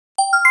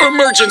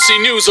Emergency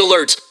news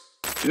alert!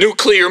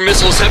 Nuclear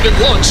missiles have been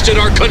launched in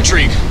our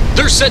country.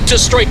 They're set to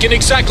strike in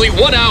exactly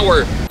 1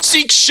 hour.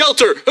 Seek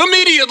shelter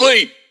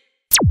immediately!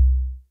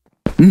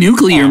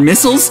 Nuclear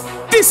missiles?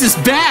 This is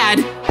bad!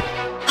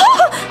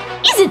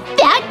 Is it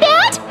that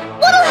bad?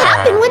 What'll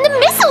happen when the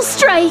missile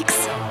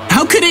strikes?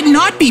 How could it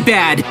not be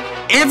bad?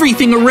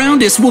 Everything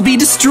around us will be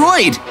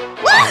destroyed.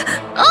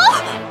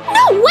 Oh,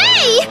 no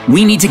way!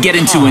 We need to get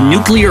into a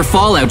nuclear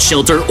fallout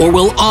shelter or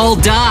we'll all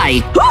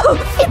die.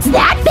 It's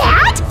that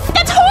bad?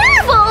 That's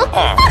horrible!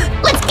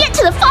 Let's get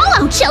to the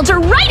fallout shelter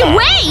right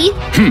away!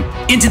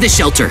 Into the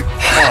shelter.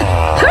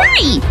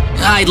 Hurry!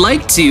 I'd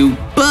like to,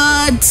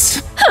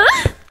 but...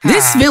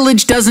 This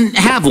village doesn't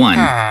have one.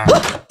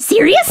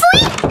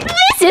 Seriously?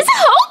 This is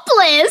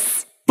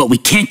hopeless! But we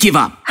can't give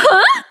up.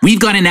 We've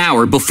got an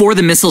hour before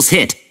the missiles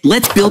hit.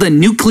 Let's build a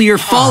nuclear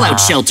fallout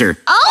shelter.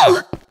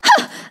 Oh!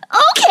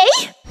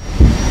 Okay!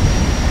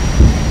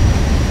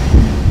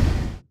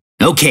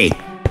 Okay,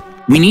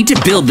 we need to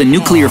build the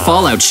nuclear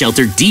fallout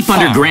shelter deep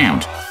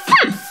underground.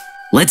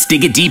 Let's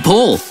dig a deep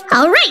hole.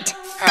 All right,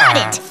 got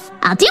it.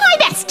 I'll do my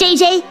best,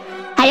 JJ.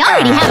 I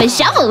already have a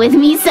shovel with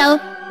me, so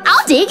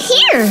I'll dig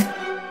here.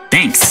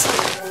 Thanks.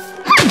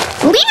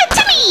 Leave it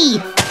to me.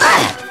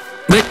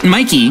 But,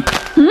 Mikey,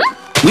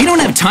 we don't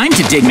have time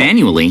to dig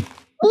manually.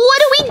 What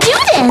do we do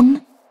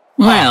then?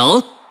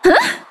 Well,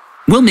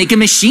 we'll make a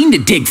machine to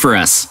dig for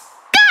us.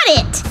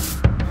 Got it.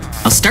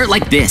 I'll start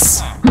like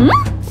this.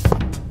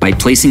 By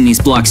placing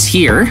these blocks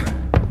here.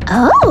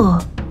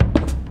 Oh.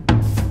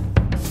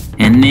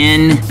 And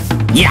then,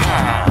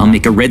 I'll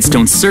make a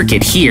redstone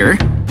circuit here.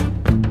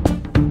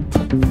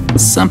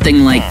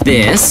 Something like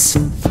this.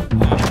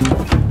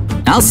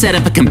 I'll set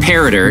up a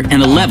comparator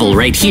and a level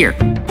right here.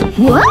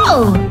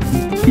 Whoa!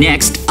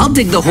 Next, I'll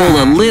dig the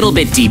hole a little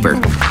bit deeper.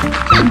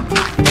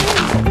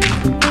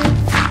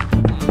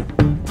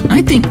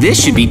 I think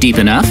this should be deep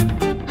enough.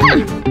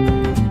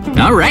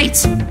 All right.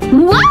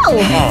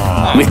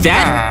 Whoa! With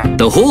that,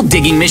 the whole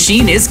digging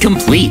machine is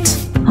complete.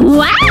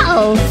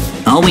 Wow!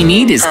 All we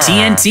need is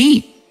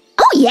TNT.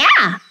 Oh,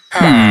 yeah!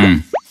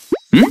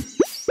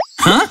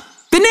 Huh?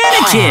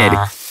 Banana Kid!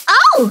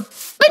 Oh!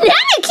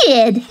 Banana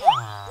Kid!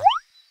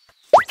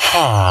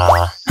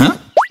 Huh?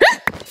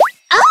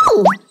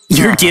 Oh!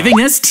 You're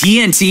giving us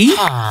TNT?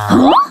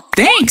 Huh?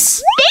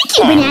 Thanks! Thank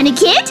you, Banana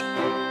Kid!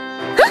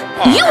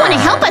 Huh? You want to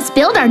help us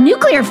build our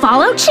nuclear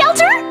fallout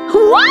shelter?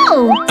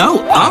 Whoa!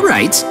 Oh, all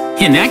right.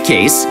 In that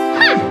case,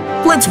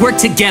 let's work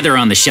together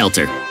on the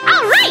shelter.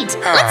 All right,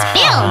 let's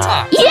build!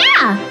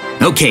 Yeah!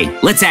 Okay,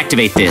 let's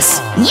activate this.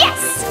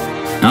 Yes!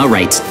 All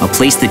right, I'll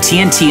place the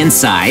TNT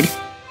inside.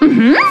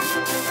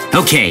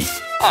 Okay,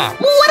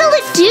 What'll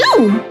it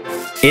do?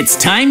 it's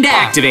time to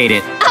activate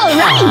it. All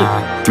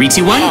right! 3,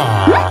 2, 1,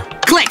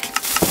 click!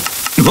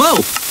 Whoa!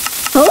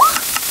 Oh?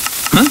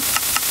 Huh?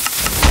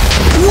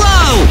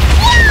 Whoa!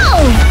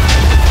 Whoa!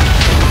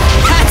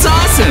 That's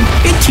awesome!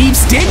 It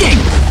keeps digging!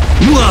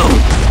 Whoa!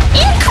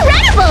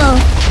 Incredible!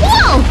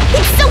 Whoa!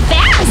 It's so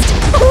fast!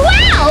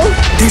 Wow!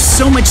 There's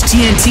so much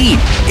TNT!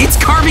 It's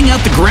carving out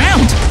the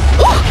ground!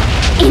 Oh,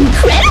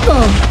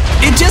 incredible!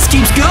 It just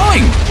keeps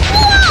going!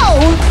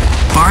 Whoa!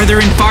 Farther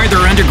and farther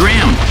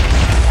underground.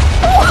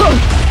 Whoa!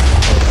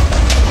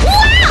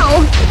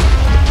 Wow!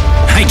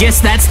 I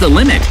guess that's the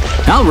limit.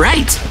 All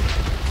right.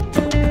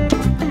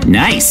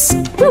 Nice.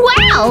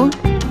 Wow!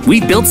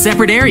 We built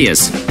separate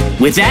areas.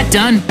 With that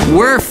done,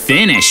 we're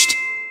finished.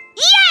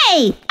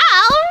 Yay!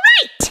 All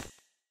right!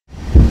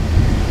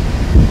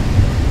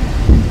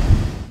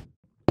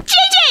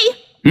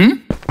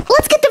 JJ!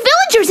 Let's get the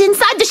villagers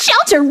inside the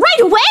shelter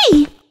right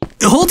away!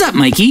 Hold up,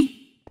 Mikey.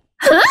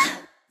 Huh?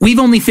 We've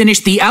only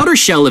finished the outer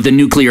shell of the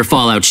nuclear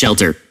fallout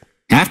shelter.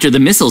 After the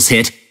missiles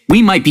hit,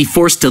 we might be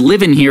forced to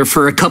live in here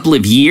for a couple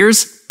of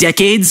years,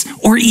 decades,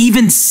 or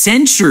even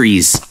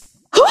centuries.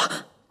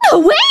 No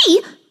way!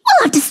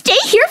 We'll have to stay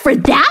here for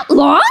that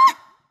long?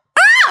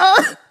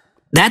 Ah!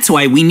 That's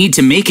why we need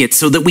to make it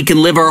so that we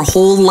can live our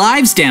whole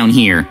lives down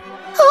here.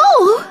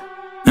 Oh!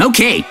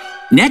 Okay,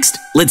 next,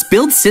 let's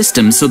build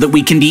systems so that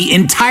we can be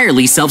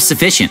entirely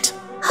self-sufficient.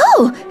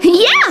 Oh,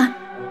 yeah!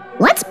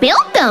 Let's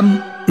build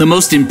them! The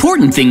most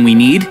important thing we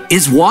need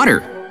is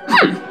water.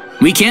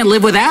 We can't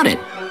live without it.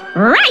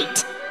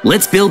 Right!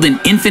 Let's build an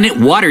infinite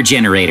water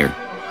generator.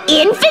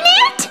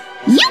 Infinite?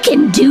 You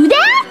can do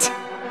that?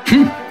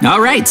 All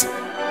right.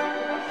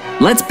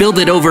 Let's build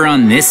it over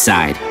on this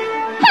side.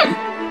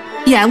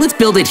 Yeah, let's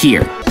build it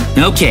here.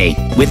 Okay,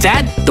 with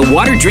that, the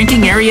water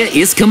drinking area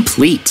is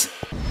complete.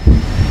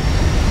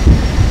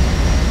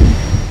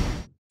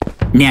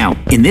 Now,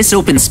 in this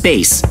open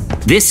space,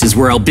 this is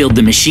where I'll build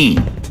the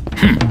machine.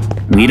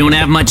 We don't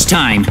have much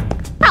time.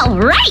 All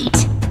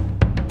right!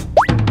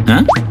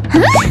 Huh?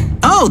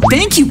 Oh,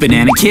 thank you,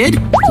 Banana Kid.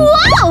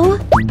 Whoa!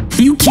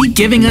 You keep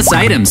giving us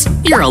items.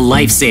 You're a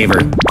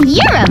lifesaver.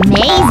 You're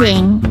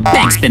amazing!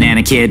 Thanks,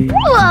 Banana Kid.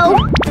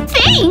 Whoa!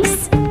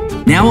 Thanks!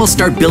 Now I'll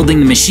start building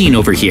the machine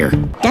over here.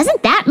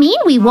 Doesn't that mean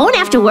we won't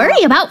have to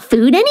worry about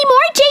food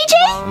anymore, JJ?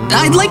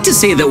 I'd like to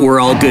say that we're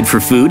all good for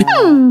food.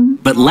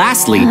 But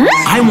lastly,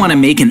 I want to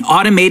make an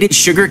automated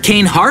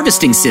sugarcane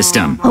harvesting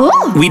system.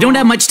 Oh! We don't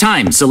have much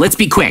time, so let's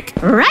be quick.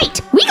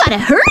 Right! We gotta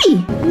hurry!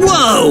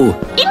 Whoa!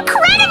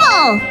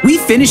 Incredible! We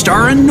finished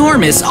our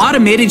enormous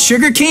automated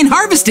sugarcane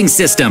harvesting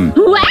system.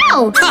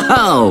 Wow!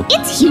 Oh!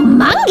 It's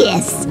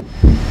humongous!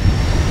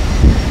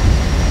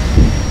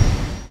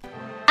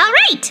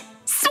 Alright!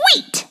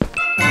 Sweet!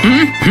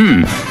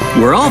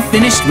 We're all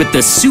finished with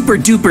the super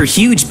duper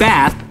huge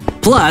bath,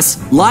 plus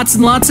lots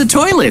and lots of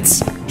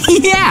toilets.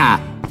 Yeah!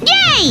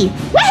 Yay!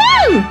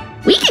 Woohoo!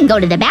 We can go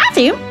to the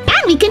bathroom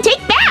and we can take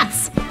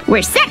baths.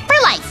 We're set for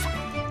life.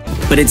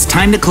 But it's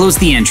time to close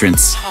the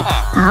entrance.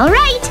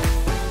 Alright,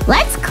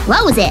 let's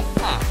close it.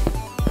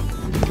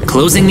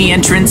 Closing the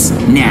entrance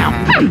now.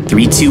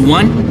 3, 2,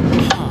 1.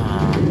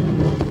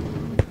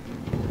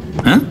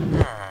 Huh?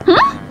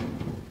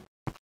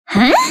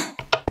 Huh?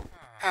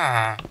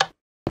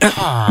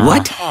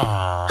 What?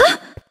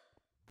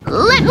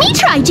 Let me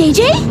try,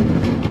 JJ.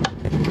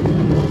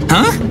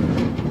 Huh?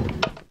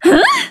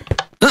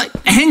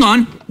 Hang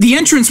on. The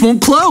entrance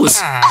won't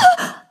close. No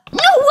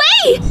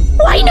way!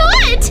 Why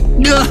not?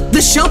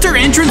 The shelter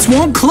entrance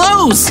won't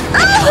close.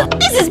 Oh,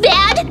 this is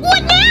bad.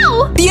 What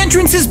now? The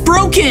entrance is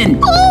broken.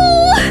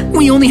 Oh!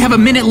 We only have a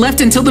minute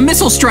left until the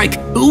missile strike.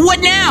 What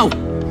now?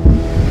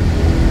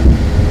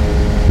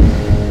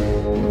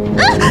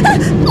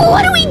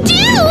 What do we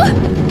do?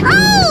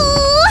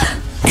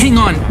 Oh! Hang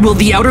on. Will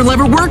the outer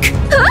lever work?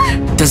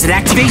 Huh? Does it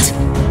activate?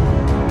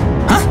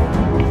 Huh?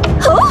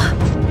 Oh!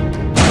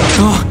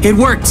 Oh, it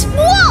worked.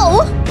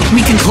 Whoa!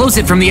 We can close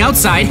it from the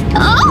outside.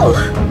 Oh!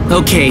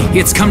 Okay,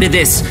 it's come to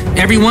this.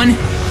 Everyone,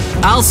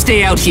 I'll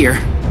stay out here.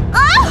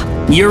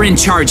 Oh! You're in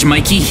charge,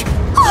 Mikey.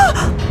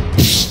 Ah!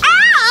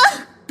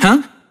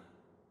 Huh?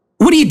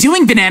 What are you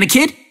doing, Banana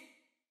Kid?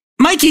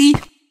 Mikey!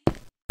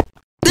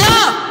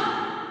 Ah!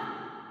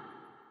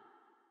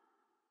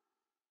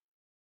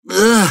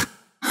 Ugh.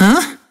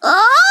 Huh?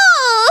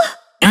 Oh!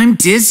 I'm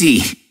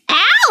dizzy.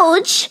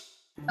 Ouch!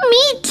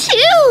 Me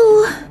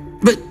too!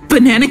 But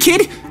Banana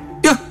Kid?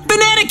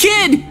 Banana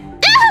Kid!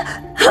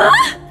 Huh?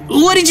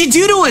 What did you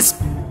do to us?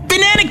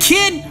 Banana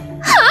Kid!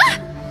 Huh?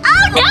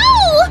 Oh no!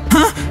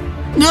 Huh?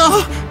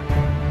 No!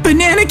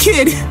 Banana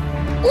Kid!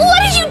 What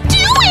are you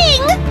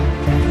doing?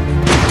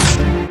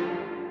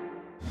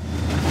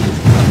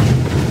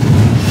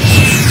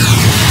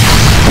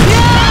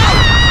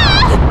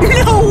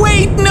 No,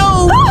 wait,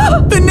 no!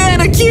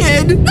 Banana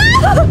Kid!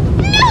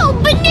 No,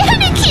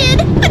 Banana Kid!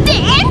 But the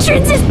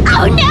entrance is...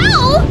 Oh no!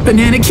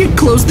 Banana Kid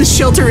closed the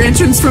shelter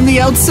entrance from the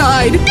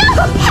outside. No!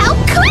 How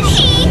could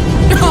he?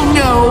 Oh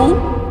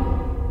no!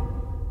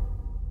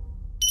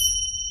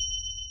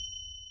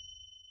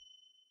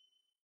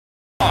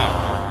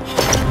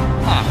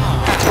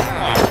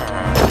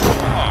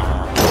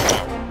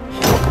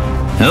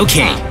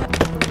 Okay.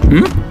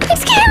 I'm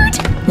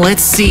scared!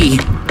 Let's see.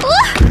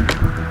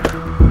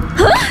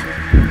 Huh?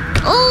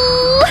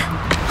 Oh!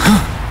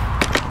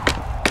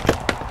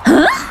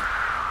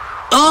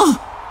 Oh!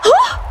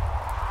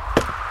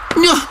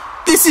 No,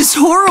 this is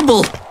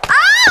horrible!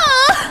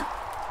 Ah!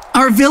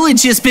 Our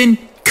village has been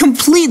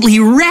completely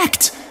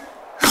wrecked!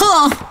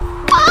 Huh!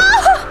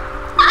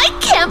 Oh! I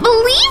can't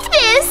believe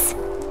this!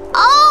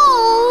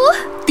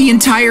 Oh! The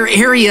entire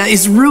area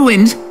is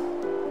ruined.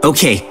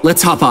 Okay,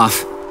 let's hop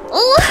off.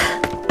 Oh!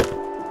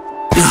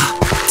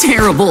 Ugh,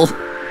 terrible.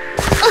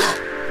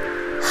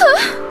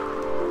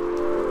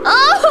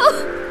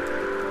 Oh!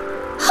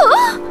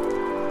 Huh?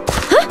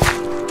 Huh?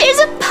 There's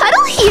a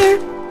puddle here!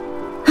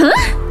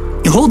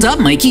 Huh? Hold up,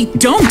 Mikey.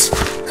 Don't!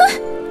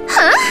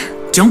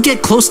 Huh? Don't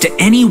get close to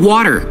any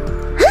water.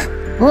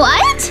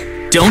 What?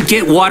 Don't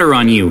get water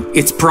on you.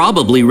 It's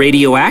probably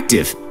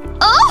radioactive.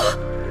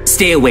 Oh!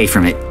 Stay away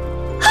from it.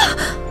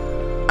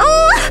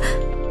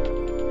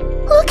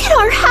 Look at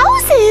our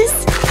houses!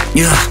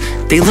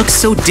 Ugh, they look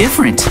so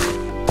different.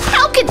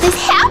 How could this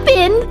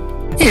happen?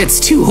 It's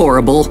too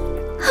horrible.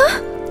 Huh?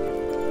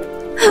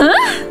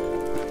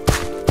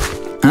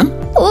 Huh?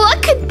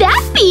 What could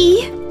that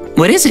be?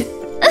 What is it?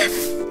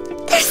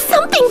 There's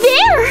something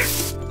there!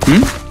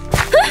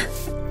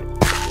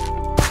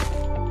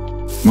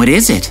 What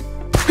is it?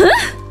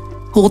 Huh?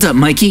 Hold up,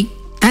 Mikey.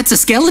 That's a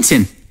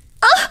skeleton.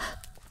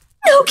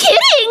 No kidding!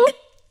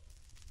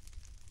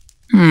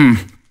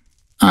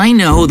 I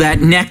know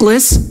that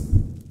necklace.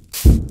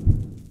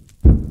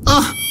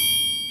 Oh,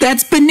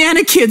 that's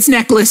Banana Kid's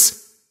necklace.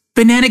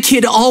 Banana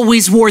Kid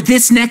always wore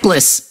this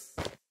necklace.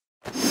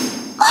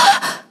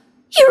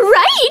 You're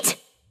right!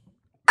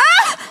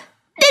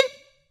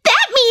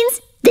 That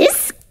means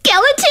this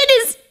skeleton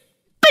is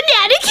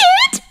Banana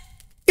Kid?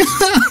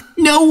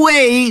 No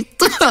way.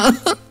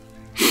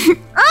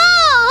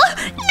 Oh,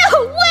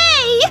 no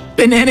way!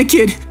 Banana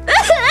Kid,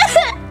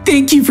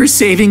 thank you for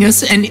saving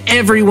us and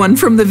everyone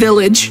from the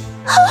village.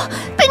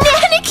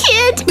 Banana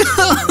Kid!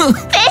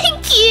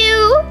 Thank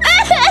you!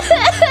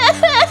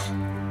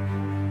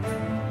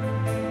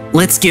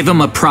 Let's give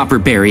him a proper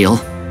burial.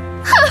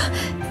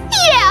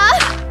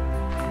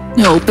 Yeah!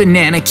 No,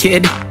 Banana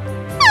Kid.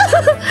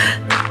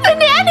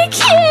 Banana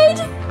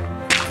Kid!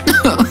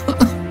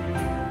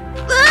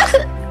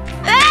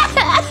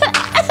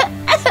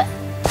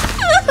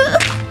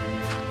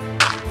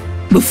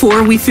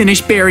 before we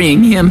finish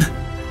burying him,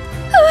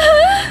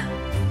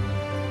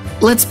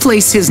 let's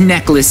place his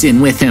necklace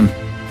in with him.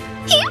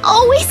 He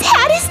always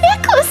had his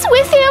necklace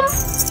with him.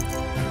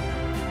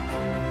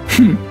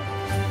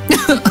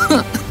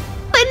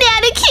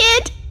 Banana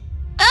Kid!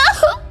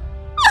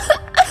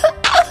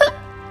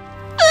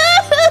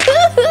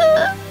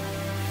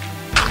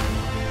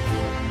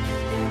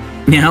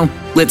 Now,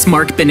 let's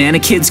mark Banana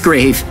Kid's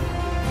grave.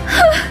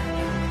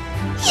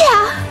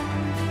 Yeah.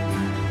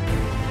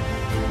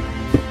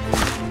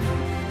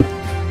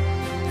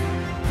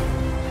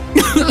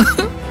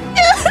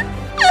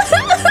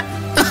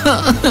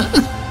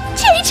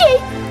 JJ,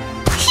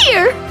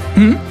 here.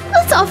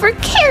 Let's offer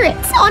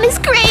carrots on his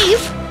grave.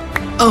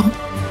 Oh,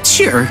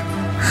 sure.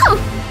 Huh.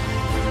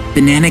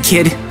 Banana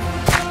Kid,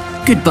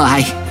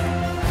 goodbye.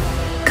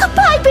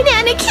 Goodbye,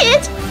 Banana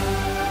Kid.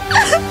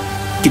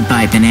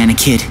 Goodbye, Banana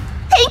Kid.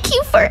 Thank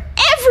you for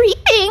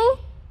everything.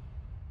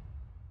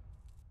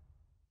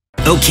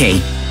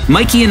 Okay,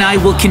 Mikey and I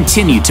will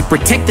continue to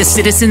protect the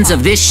citizens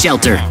of this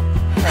shelter.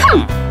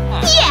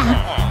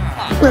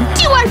 Yeah. We'll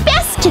do our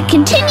best to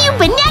continue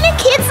Banana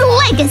Kid's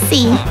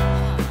legacy.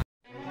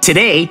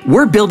 Today,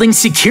 we're building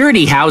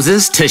security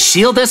houses to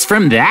shield us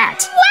from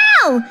that.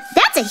 Wow,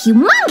 that's a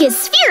humongous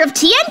sphere of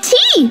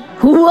TNT.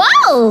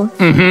 Whoa.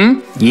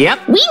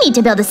 Yep. We need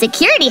to build a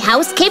security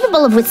house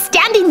capable of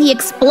withstanding the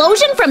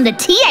explosion from the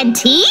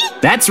TNT?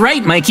 That's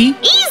right, Mikey.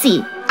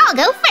 Easy. I'll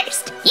go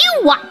first.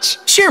 You watch.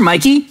 Sure,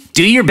 Mikey.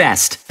 Do your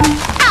best.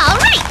 All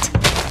right.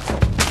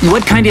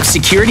 What kind of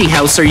security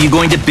house are you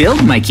going to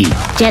build, Mikey?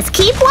 Just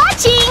keep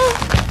watching.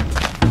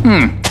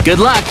 Good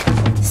luck.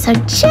 So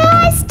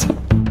just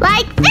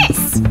like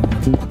this.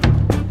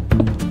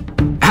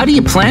 How do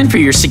you plan for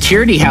your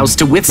security house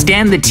to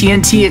withstand the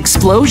TNT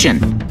explosion?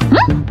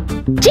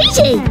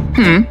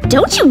 JJ,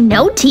 don't you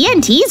know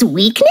TNT's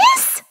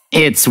weakness?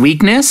 Its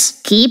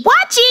weakness? Keep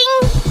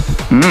watching.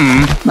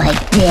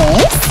 Like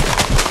this,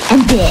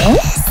 and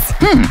this,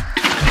 and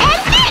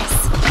this.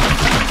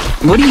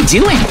 What are you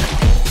doing?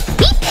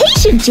 Be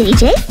patient,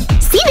 JJ.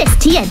 See this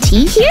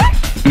TNT here?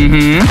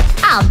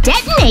 I'll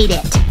detonate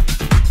it.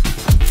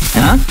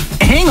 Huh?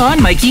 Hang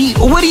on, Mikey.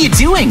 What are you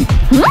doing?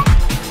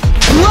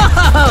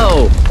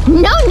 Whoa!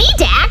 No need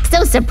to act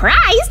so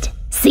surprised.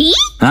 See?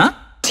 Huh?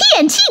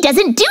 TNT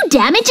doesn't do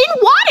damage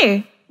in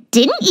water.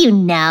 Didn't you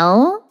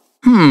know?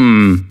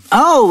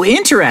 Oh,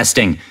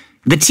 interesting.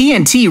 The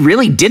TNT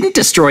really didn't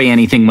destroy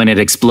anything when it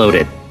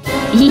exploded.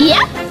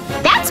 Yep.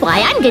 That's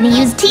why I'm going to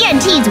use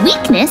TNT's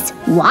weakness,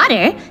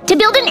 water, to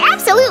build an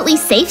absolutely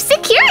safe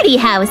security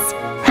house.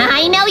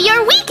 I know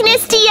your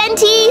weakness,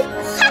 TNT.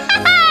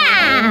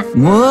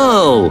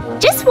 Whoa!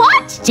 Just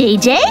watch,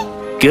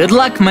 JJ. Good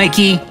luck,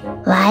 Mikey.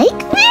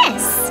 Like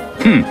this.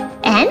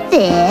 And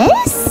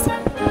this.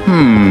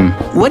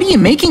 What are you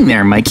making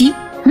there, Mikey?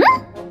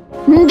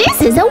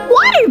 This is a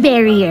water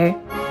barrier.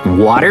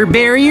 Water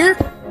barrier?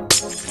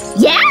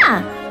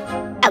 Yeah.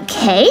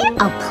 Okay,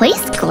 I'll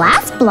place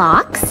glass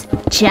blocks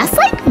just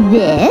like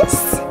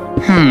this.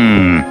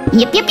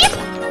 Yep.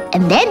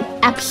 And then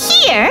up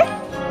here,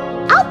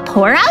 I'll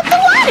pour out the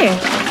water.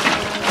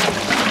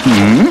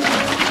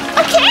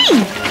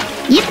 Okay.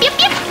 Yep.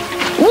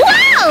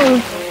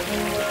 Whoa!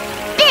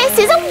 This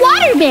is a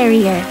water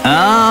barrier.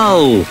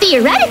 Oh.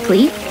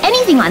 Theoretically,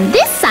 anything on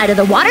this side of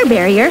the water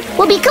barrier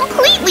will be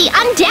completely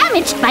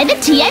undamaged by the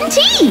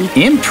TNT.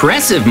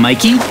 Impressive,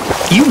 Mikey.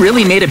 You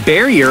really made a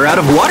barrier out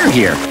of water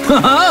here.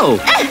 Oh!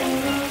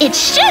 It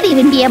should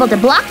even be able to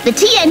block the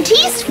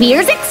TNT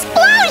sphere's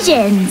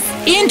explosions.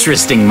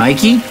 Interesting,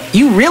 Mikey.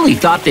 You really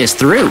thought this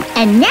through.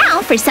 And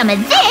now for some of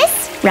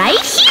this right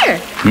here.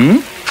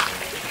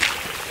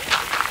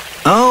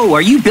 Oh,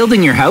 are you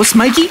building your house,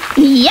 Mikey?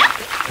 Yep.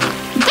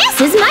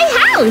 This is my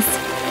house.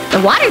 The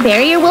water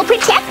barrier will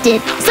protect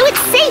it, so it's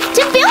safe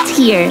to build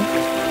here.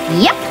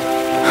 Yep.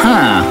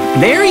 Huh.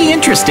 Very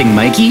interesting,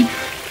 Mikey.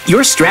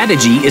 Your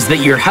strategy is that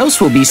your house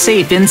will be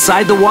safe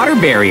inside the water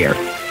barrier.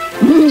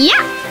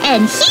 Yeah.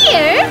 And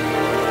here,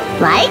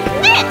 like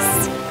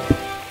this.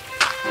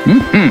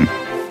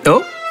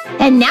 Oh?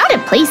 And now to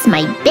place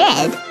my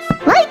bed,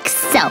 like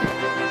so.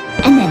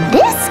 And then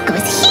this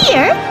goes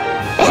here.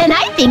 And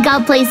I think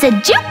I'll place a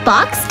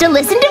jukebox to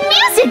listen to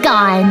music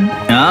on.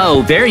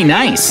 Oh, very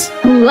nice.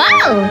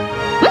 Whoa!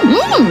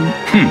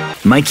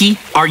 Mikey,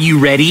 are you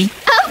ready?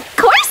 Of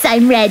course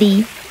I'm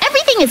ready.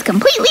 Everything is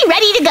completely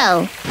ready to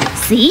go.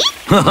 See?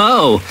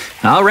 Oh,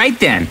 all right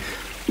then.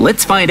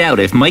 Let's find out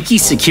if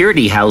Mikey's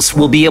security house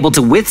will be able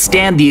to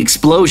withstand the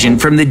explosion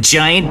from the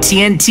giant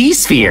TNT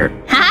sphere.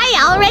 I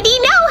already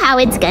know how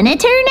it's gonna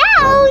turn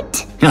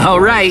out. All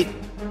right.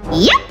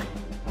 Yep.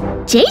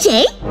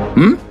 JJ?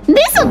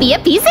 This'll be a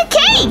piece of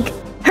cake.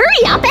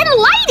 Hurry up and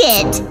light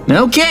it.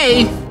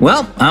 Okay.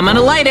 Well, I'm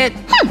gonna light it.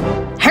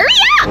 Hurry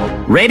up.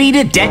 Ready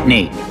to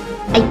detonate.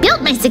 I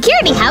built my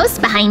security house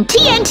behind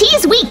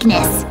TNT's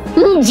weakness.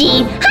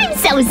 Gee, I'm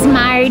so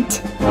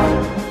smart.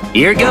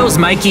 Here goes,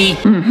 Mikey.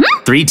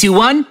 3, 2,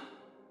 1,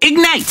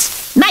 ignite!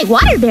 My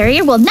water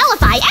barrier will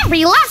nullify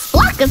every last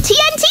block of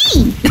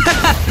TNT!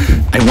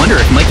 I wonder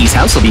if Mikey's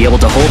house will be able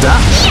to hold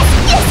up. Yes,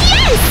 yes,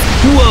 yes!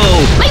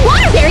 Whoa! My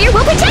water barrier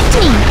will protect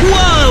me!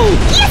 Whoa!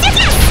 Yes, yes,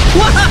 yes!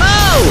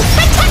 Whoa!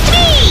 Protect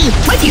me!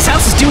 Mikey's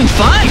house is doing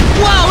fine!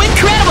 Whoa,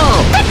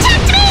 incredible!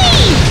 Protect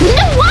me!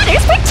 The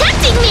water's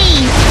protecting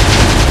me!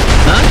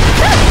 Huh?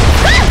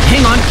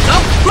 Hang on.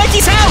 Oh,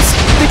 Mikey's house!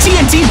 The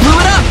TNT blew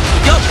it up!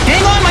 Oh,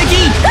 hang on,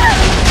 Mikey!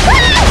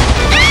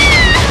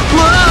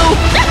 Whoa!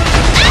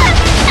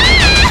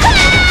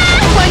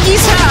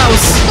 Mikey's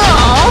house!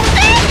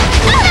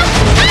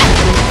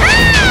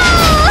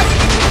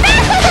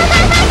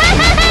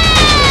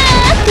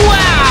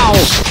 Wow!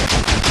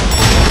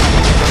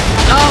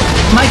 Oh,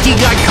 Mikey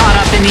got caught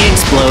up in the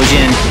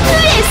explosion.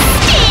 This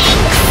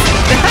stinks!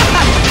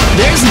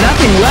 There's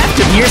nothing left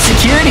of your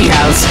security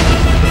house.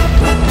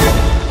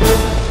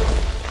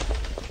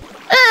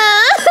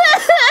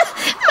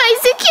 My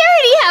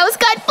security house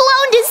got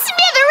blown to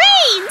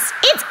smithereens!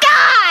 It's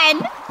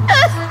gone!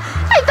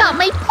 I thought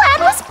my plan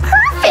was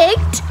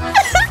perfect!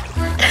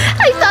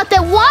 I thought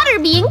that water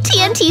being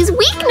TNT's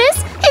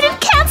weakness, it'd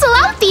cancel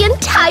out the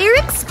entire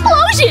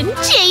explosion,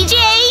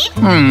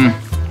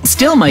 JJ!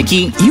 Still,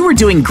 Mikey, you were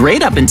doing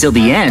great up until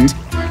the end.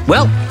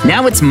 Well,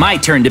 now it's my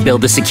turn to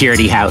build the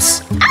security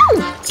house.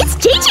 Oh, it's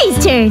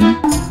JJ's turn!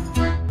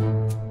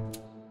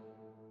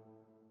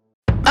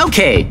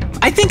 Okay,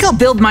 I think I'll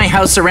build my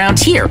house around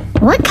here.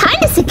 What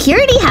kind of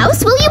security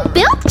house will you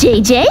build,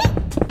 JJ?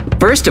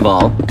 First of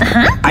all,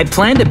 I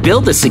plan to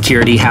build a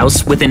security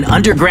house with an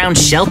underground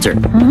shelter.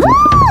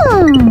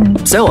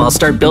 So I'll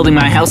start building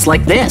my house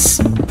like this.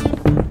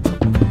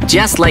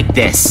 Just like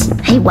this.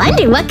 I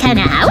wonder what kind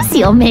of house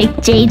you'll make,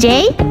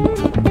 JJ.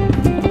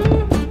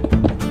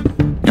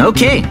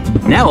 Okay,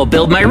 now I'll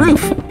build my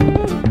roof.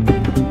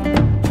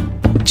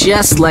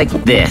 Just like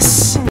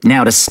this.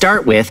 Now to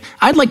start with,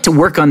 I'd like to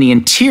work on the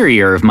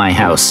interior of my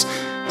house.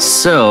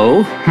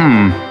 So,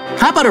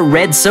 how about a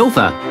red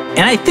sofa?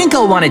 And I think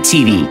I'll want a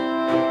TV.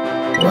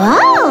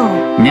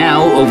 Whoa!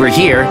 Now, over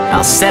here,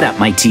 I'll set up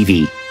my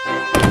TV.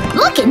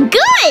 Looking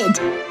good!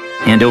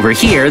 And over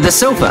here, the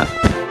sofa.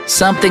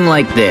 Something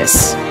like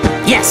this.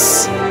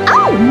 Yes!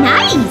 Oh,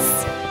 nice!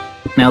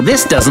 Now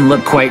this doesn't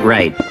look quite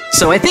right,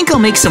 so I think I'll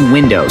make some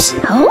windows.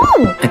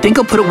 Oh! I think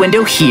I'll put a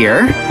window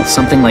here,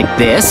 something like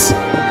this.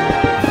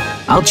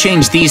 I'll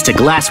change these to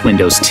glass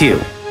windows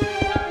too.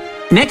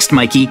 Next,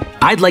 Mikey,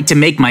 I'd like to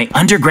make my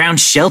underground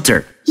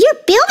shelter. You're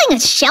building a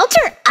shelter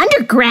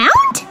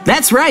underground?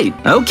 That's right,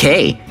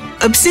 okay.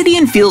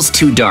 Obsidian feels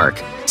too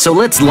dark, so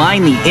let's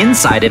line the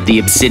inside of the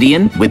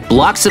obsidian with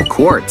blocks of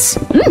quartz.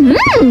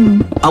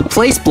 I'll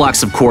place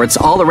blocks of quartz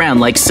all around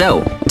like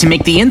so, to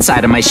make the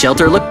inside of my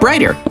shelter look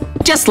brighter.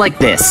 Just like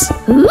this.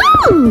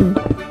 Ooh!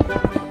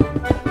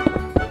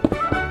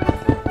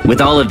 With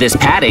all of this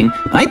padding,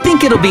 I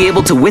think it'll be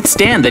able to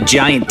withstand the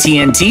giant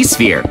TNT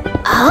sphere.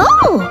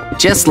 Oh!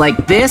 Just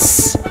like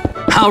this.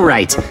 All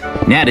right,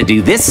 now to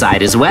do this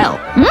side as well.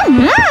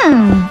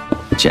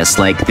 Just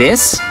like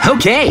this.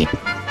 Okay.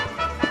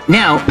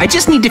 Now, I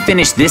just need to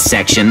finish this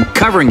section,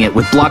 covering it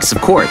with blocks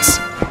of quartz.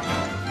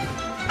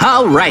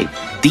 All right,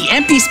 the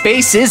empty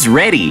space is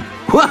ready.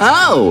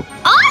 Whoa!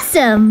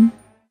 Awesome!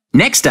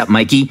 Next up,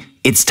 Mikey,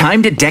 it's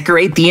time to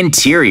decorate the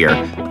interior.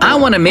 I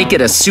want to make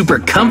it a super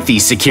comfy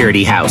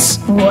security house.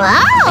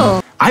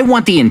 Wow! I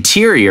want the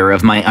interior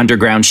of my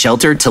underground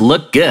shelter to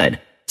look good,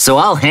 so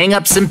I'll hang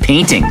up some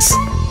paintings.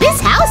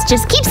 This house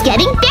just keeps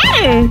getting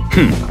better!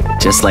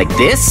 Just like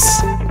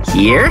this,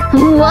 here.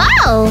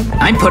 Whoa!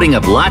 I'm putting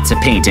up lots of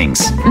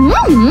paintings.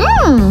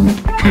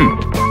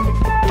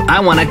 I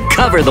want to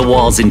cover the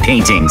walls in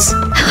paintings.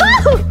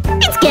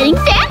 It's getting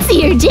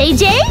fancier,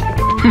 JJ!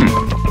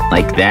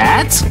 Like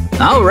that?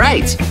 All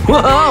right.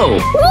 Whoa!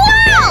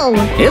 Wow!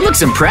 It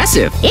looks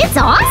impressive. It's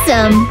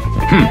awesome!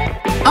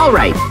 All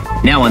right.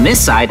 Now on this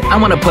side, I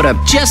want to put up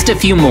just a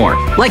few more,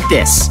 like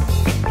this.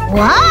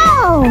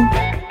 Wow!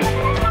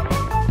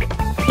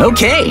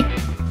 Okay.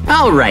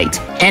 All right.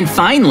 And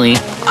finally,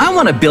 I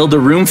want to build a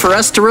room for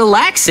us to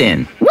relax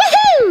in.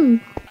 Woohoo!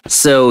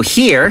 So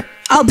here,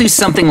 I'll do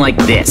something like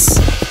this.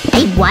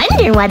 I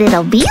wonder what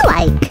it'll be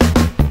like.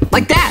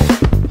 Like that.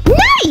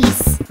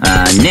 Nice!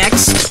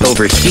 Next,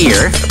 over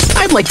here,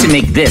 I'd like to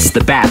make this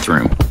the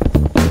bathroom.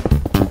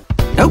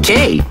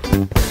 Okay.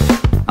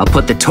 I'll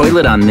put the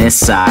toilet on this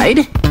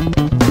side.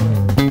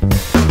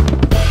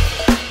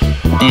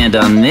 And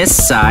on this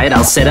side,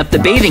 I'll set up the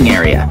bathing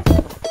area.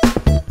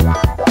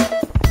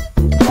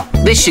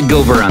 This should go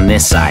over on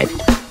this side.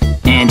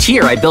 And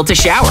here I built a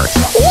shower.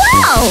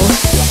 Wow!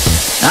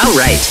 All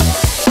right.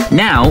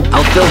 Now,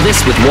 I'll fill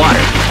this with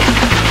water.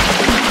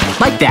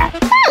 Like that.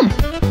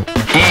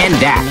 And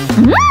that.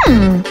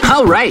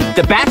 All right,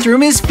 the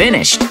bathroom is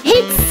finished.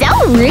 It's so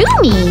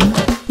roomy!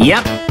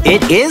 Yep,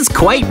 it is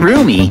quite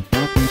roomy.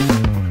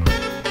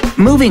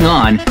 Moving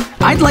on,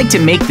 I'd like to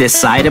make this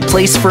side a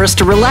place for us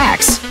to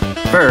relax.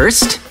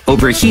 First,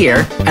 over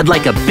here, I'd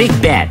like a big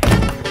bed.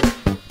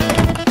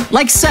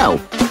 Like so.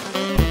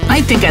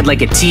 I think I'd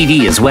like a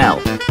TV as well.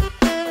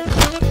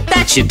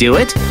 That should do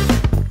it.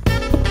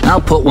 I'll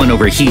put one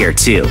over here,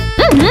 too.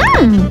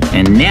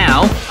 And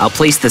now, I'll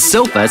place the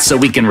sofa so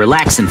we can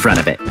relax in front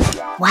of it.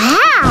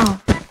 Wow!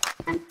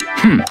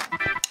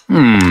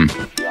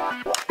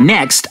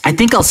 Next, I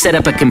think I'll set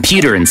up a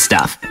computer and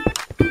stuff.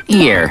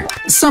 Here,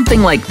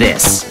 something like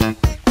this.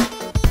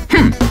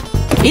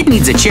 It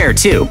needs a chair,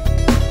 too.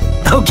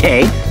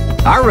 Okay,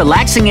 our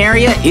relaxing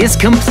area is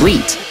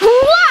complete.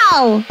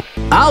 Wow!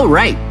 All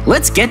right,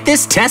 let's get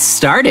this test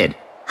started.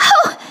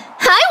 Oh,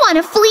 I want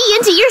to flee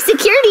into your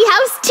security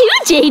house too,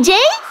 JJ.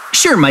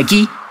 Sure,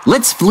 Mikey.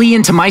 Let's flee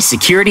into my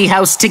security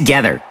house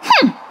together.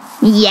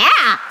 Yeah.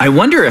 I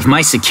wonder if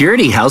my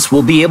security house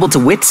will be able to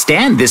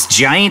withstand this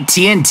giant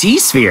TNT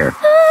sphere.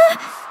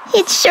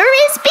 It sure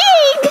is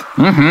big.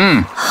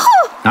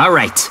 All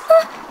right,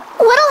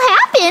 What'll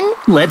happen?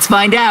 let's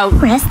find out.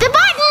 Press the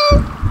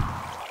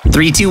button.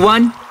 3, 2,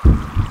 1.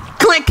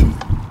 Click.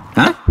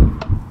 Huh?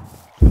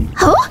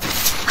 Oh,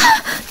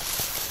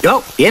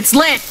 Oh, it's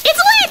lit.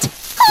 it's lit.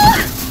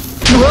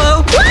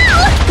 Whoa.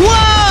 Wow!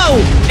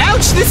 Whoa!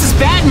 Ouch, this is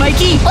bad,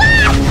 Mikey.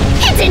 Wow!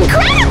 It's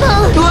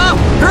incredible. Whoa,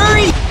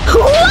 hurry.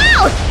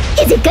 Wow!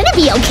 Is it gonna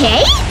be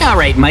okay? All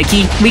right,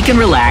 Mikey, we can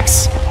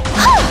relax.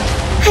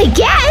 I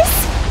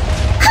guess.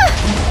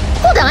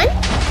 Hold on.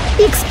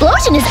 The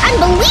explosion is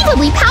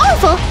unbelievably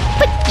powerful,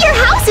 but your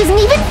house isn't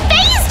even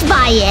fazed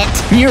by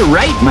it. You're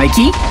right,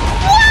 Mikey.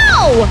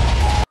 Whoa!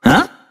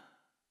 Huh?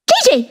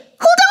 JJ,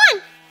 hold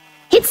on.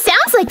 It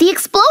sounds like the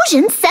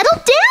explosion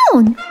settled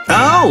down.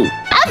 Oh,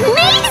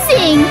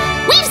 Amazing!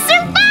 We've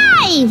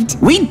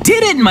survived! we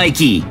did it,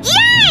 Mikey.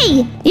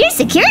 Yay! Your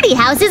security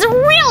house is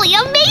really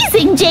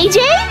amazing,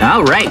 JJ!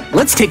 All right,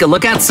 let's take a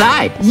look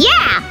outside.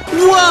 Yeah!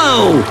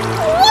 Whoa!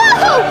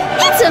 Whoa!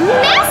 It's a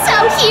mess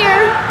out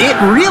here! It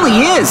really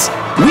is.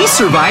 We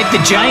survived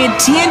the giant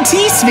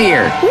TNT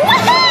sphere.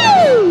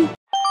 Woohoo!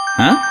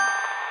 Huh?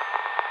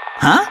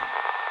 Huh?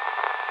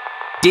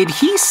 Did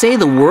he say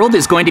the world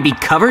is going to be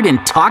covered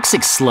in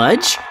toxic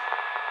sludge?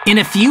 In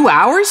a few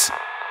hours?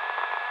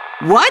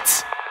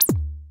 What?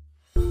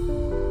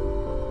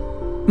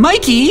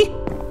 Mikey?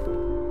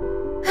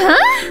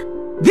 Huh?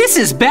 This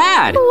is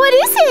bad! What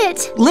is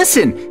it?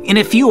 Listen, in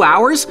a few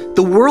hours,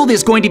 the world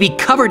is going to be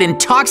covered in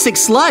toxic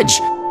sludge.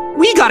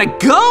 We gotta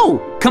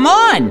go! Come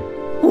on!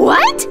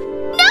 What?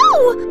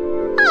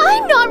 No!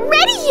 I'm not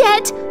ready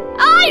yet!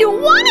 I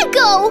don't want to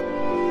go!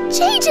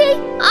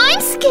 JJ,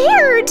 I'm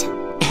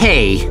scared!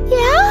 Hey,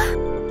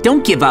 Yeah?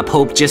 don't give up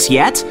hope just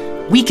yet.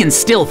 We can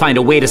still find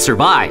a way to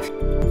survive.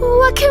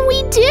 What can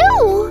we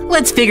do?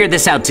 Let's figure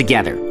this out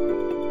together.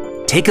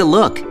 Take a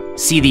look.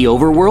 See the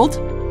overworld?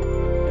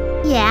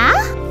 Yeah?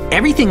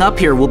 Everything up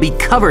here will be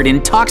covered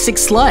in toxic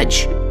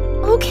sludge.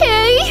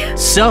 Okay.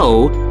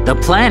 So, the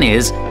plan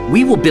is,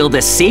 we will build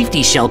a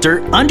safety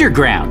shelter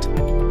underground.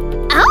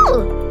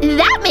 Oh,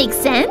 that makes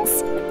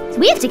sense.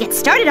 We have to get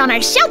started on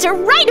our shelter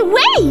right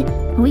away.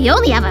 We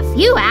only have a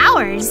few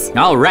hours.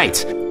 All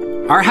right.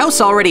 Our house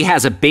already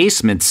has a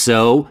basement,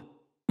 so...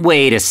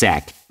 Wait a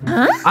sec.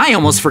 Huh? I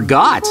almost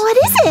forgot. What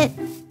is it?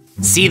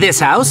 See this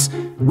house?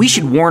 We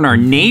should warn our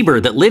neighbor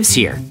that lives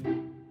here.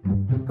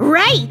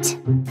 Right.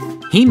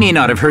 He may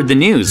not have heard the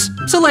news,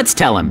 so let's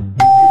tell him.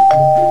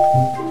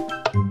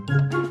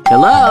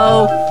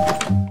 Hello?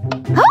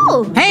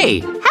 Oh,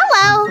 Hey!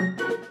 hello.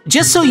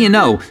 Just so you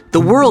know,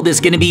 the world is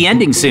gonna be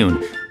ending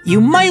soon.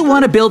 You might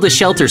want to build a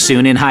shelter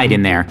soon and hide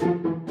in there.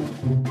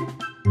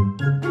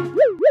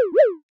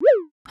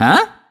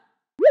 Huh?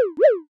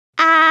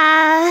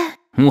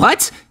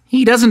 What?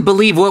 He doesn't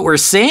believe what we're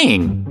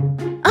saying.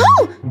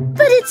 Oh,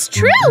 but it's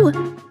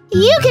true.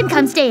 You can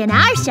come stay in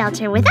our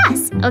shelter with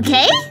us,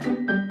 okay?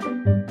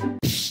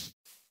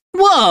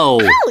 Whoa!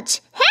 Ouch!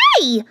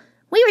 Hey!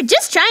 We were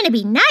just trying to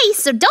be nice,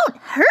 so don't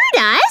hurt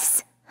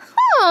us.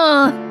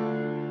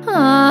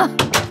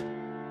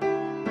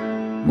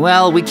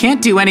 Well, we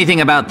can't do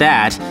anything about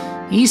that.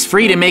 He's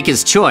free to make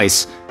his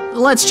choice.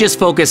 Let's just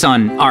focus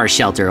on our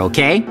shelter,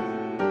 okay?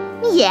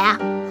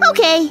 Yeah,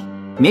 okay.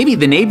 Maybe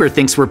the neighbor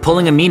thinks we're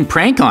pulling a mean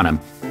prank on him.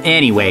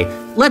 Anyway,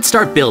 let's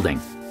start building.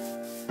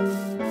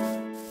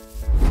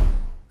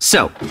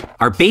 So,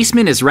 our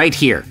basement is right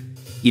here.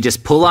 You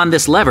just pull on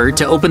this lever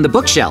to open the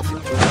bookshelf.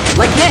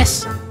 Like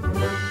this.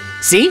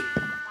 See?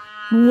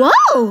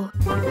 Whoa!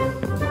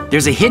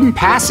 There's a hidden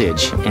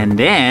passage, and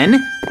then...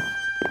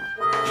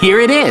 Here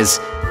it is.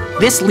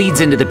 This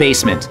leads into the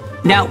basement.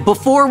 Now,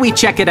 before we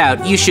check it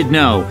out, you should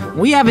know,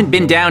 we haven't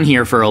been down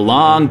here for a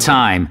long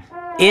time.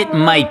 It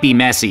might be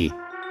messy.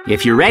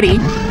 If you're ready,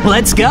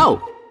 let's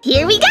go.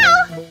 Here we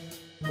go.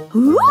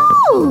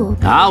 Ooh!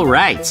 All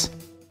right.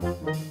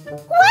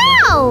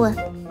 Wow!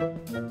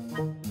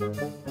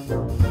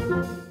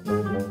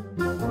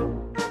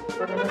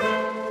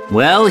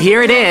 Well,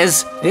 here it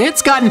is.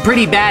 It's gotten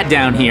pretty bad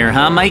down here,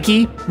 huh,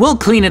 Mikey? We'll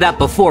clean it up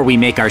before we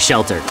make our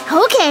shelter.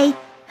 Okay.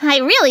 I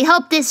really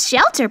hope this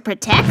shelter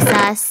protects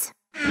us.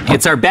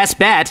 It's our best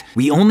bet.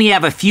 We only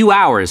have a few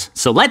hours,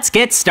 so let's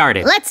get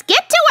started. Let's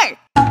get to work.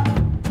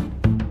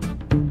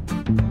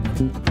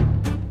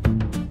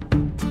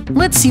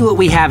 Let's see what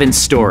we have in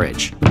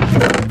storage.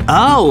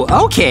 Oh,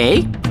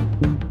 okay.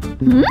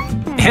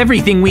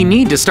 Everything we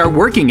need to start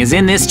working is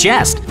in this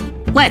chest.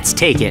 Let's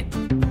take it.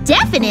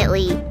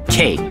 Definitely.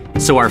 Okay,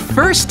 so our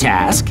first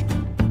task,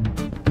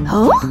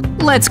 Oh?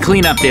 let's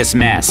clean up this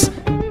mess.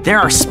 There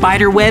are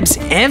spider webs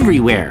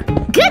everywhere.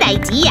 Good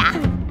idea.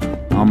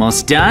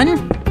 Almost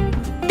done.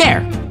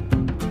 There.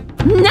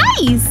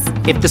 Nice!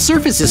 If the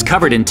surface is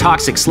covered in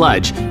toxic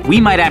sludge,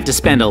 we might have to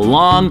spend a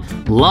long,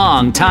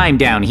 long time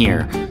down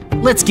here.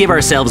 Let's give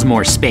ourselves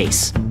more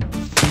space.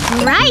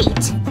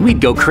 Right.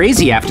 We'd go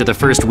crazy after the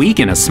first week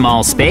in a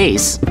small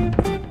space.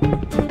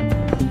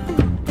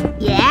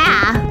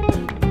 Yeah.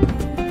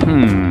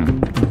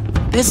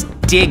 This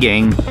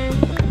digging,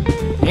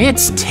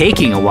 it's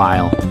taking a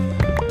while.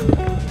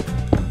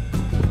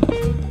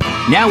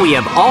 Now we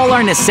have all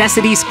our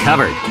necessities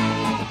covered.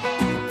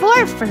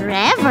 For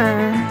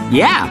forever.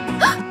 Yeah,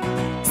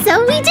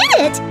 So we did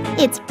it!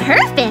 It's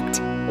perfect!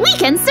 We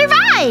can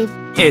survive!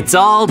 it's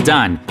all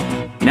done.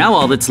 Now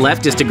all that's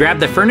left is to grab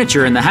the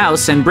furniture in the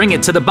house and bring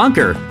it to the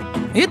bunker.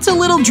 It's a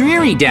little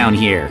dreary down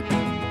here.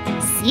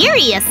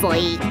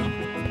 Seriously.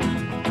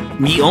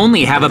 We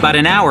only have about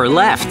an hour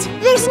left.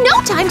 There's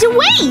no time to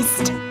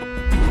waste!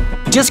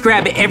 Just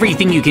grab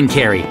everything you can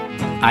carry.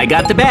 I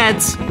got the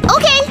beds.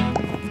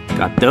 Okay.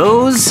 Got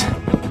those.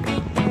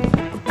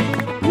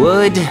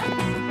 Wood.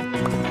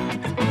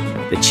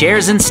 The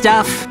chairs and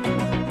stuff.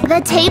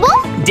 The table?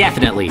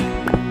 Definitely.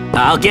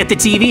 I'll get the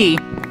TV.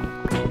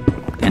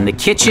 And the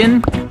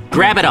kitchen.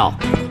 Grab it all.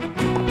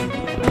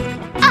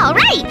 All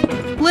right.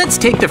 Let's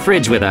take the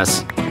fridge with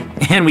us.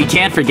 And we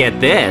can't forget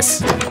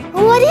this.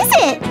 What is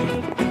it?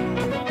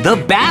 The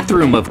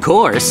bathroom, of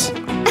course.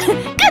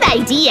 Good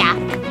idea.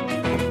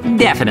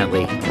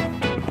 Definitely.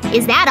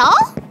 Is that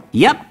all?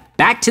 Yep,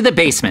 back to the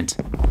basement.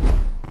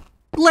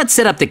 Let's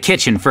set up the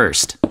kitchen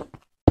first.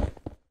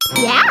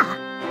 Yeah.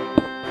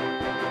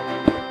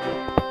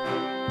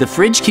 The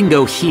fridge can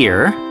go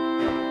here.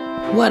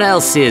 What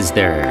else is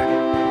there?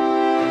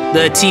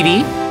 The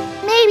TV?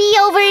 Maybe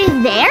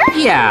over there?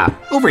 Yeah,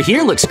 over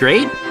here looks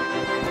great.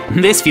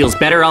 This feels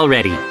better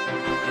already.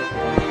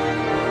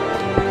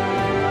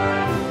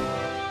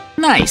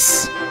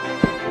 Nice.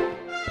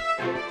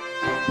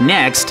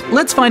 Next,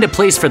 let's find a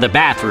place for the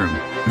bathroom.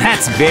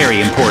 That's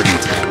very important.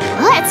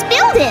 Let's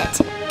build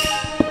it.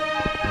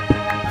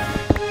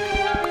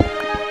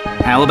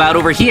 How about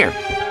over here?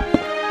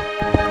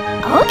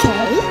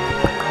 Okay.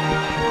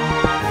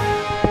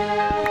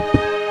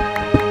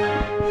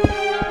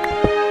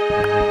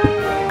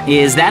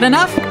 Is that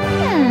enough?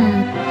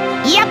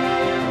 Yep.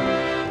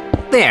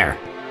 There.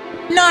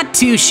 Not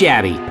too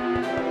shabby.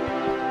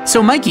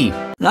 So, Mikey,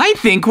 I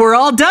think we're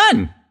all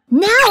done.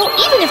 Now,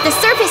 even if the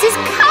surface is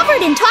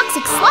covered in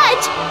toxic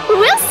sludge,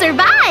 we'll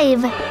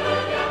survive.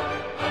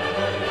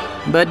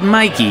 But,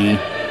 Mikey,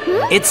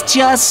 it's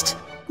just...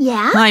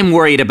 Yeah? I'm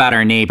worried about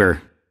our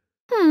neighbor.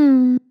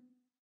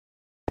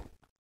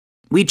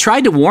 We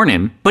tried to warn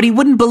him, but he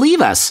wouldn't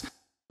believe us.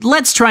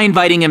 Let's try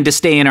inviting him to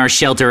stay in our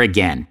shelter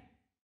again.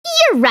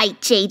 You're right,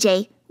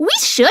 JJ. We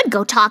should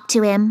go talk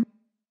to him.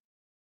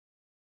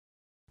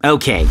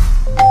 Okay.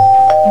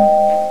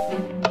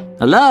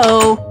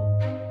 Hello?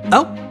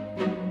 Oh,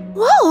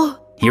 Whoa!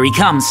 here he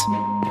comes.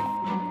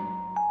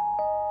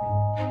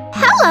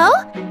 Hello!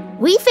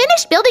 We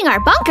finished building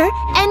our bunker,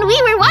 and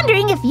we were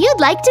wondering if you'd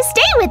like to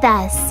stay with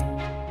us.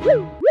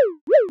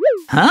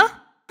 Huh?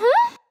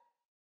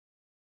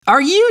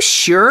 Are you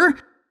sure?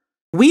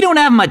 We don't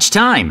have much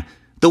time.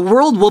 The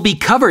world will be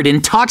covered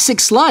in toxic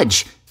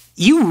sludge.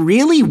 You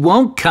really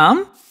won't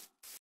come?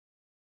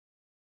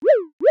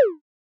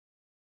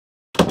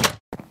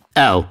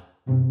 Oh.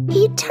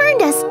 He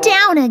turned us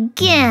down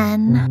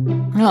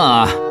again.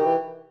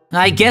 Aw.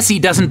 I guess he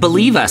doesn't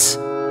believe us.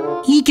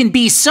 He can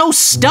be so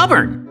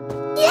stubborn.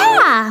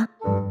 Yeah!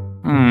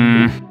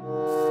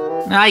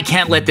 I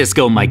can't let this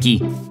go, Mikey.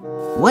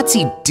 What's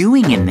he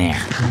doing in there?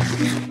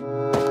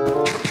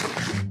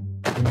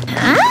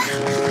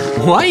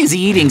 Huh? Why is he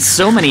eating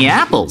so many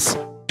apples?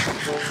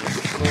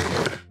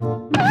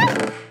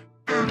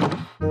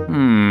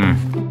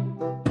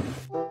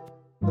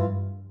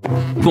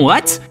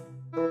 What?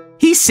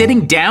 He's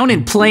sitting down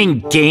and playing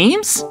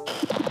games?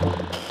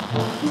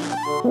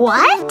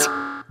 What?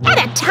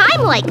 At a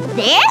time like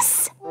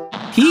this?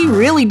 He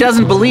really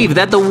doesn't believe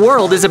that the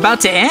world is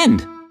about to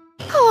end.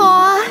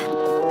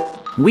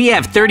 Aw. We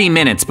have 30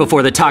 minutes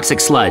before the toxic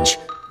sludge.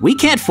 We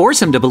can't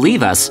force him to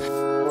believe us.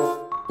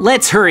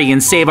 Let's hurry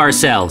and save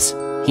ourselves.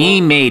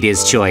 He made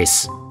his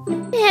choice.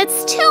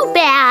 It's too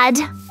bad.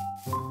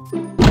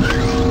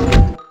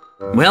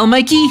 Well,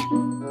 Mikey,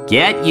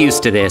 get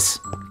used to this.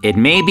 It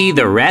may be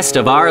the rest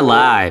of our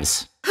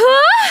lives.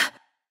 Huh?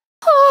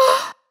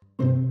 Oh.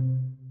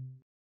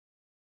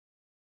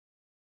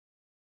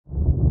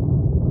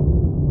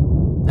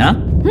 Huh?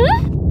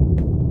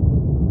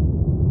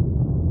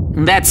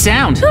 That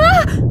sound.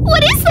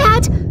 What is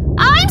that?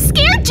 I'm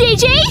scared,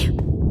 JJ!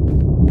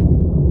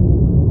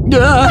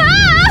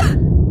 Ah!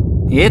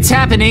 It's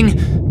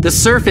happening. The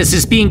surface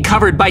is being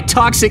covered by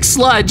toxic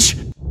sludge.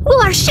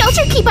 Will our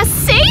shelter keep us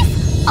safe?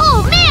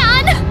 Oh, man!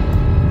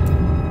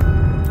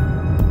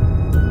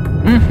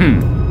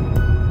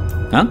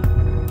 Huh?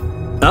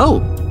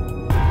 Oh.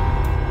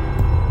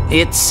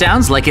 It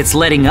sounds like it's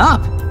letting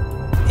up.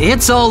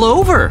 It's all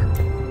over.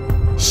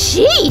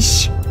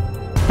 Sheesh.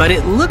 But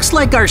it looks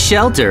like our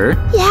shelter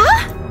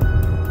Yeah?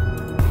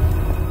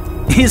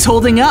 is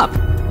holding up.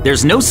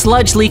 There's no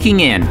sludge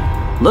leaking in.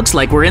 Looks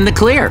like we're in the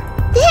clear.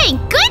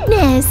 Thank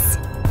goodness.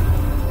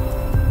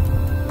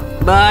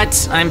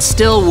 But I'm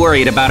still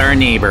worried about our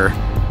neighbor.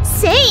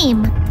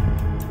 Same.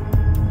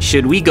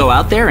 Should we go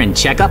out there and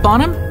check up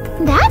on him?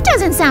 That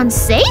doesn't sound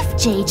safe,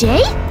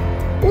 JJ.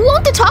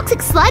 Won't the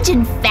toxic sludge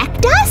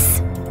infect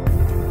us?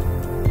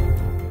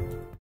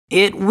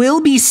 It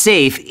will be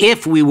safe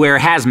if we wear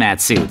hazmat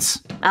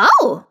suits.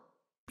 Oh.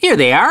 Here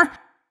they are.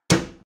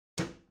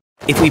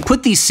 If we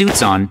put these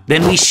suits on,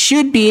 then we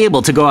should be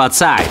able to go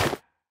outside.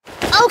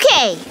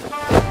 Okay.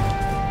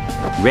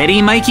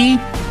 Ready, Mikey?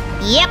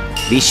 Yep.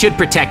 These should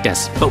protect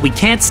us, but we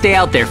can't stay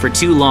out there for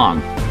too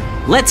long.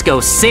 Let's go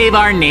save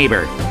our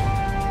neighbor.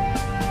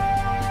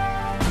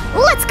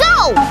 Let's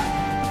go.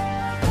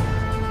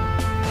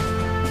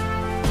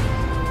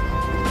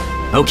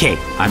 Okay,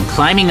 I'm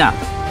climbing up.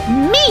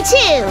 Me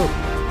too.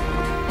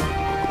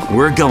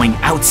 We're going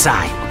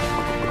outside.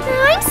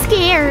 I'm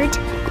scared.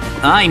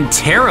 I'm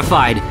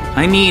terrified.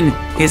 I mean,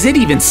 is it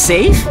even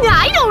safe?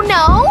 I don't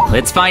know.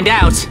 Let's find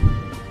out.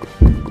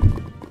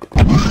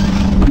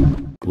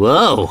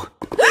 Whoa.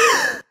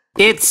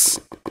 It's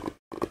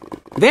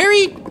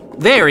very,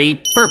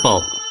 very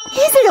purple.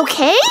 Is it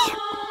okay?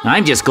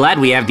 I'm just glad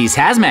we have these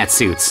hazmat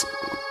suits.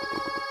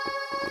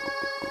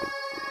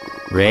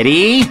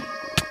 Ready?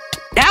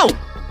 Ow!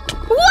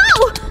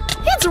 Whoa!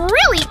 It's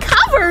really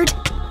covered.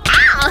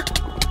 Ah!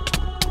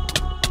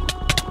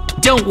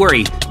 Don't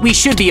worry, we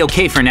should be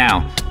okay for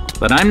now.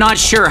 But I'm not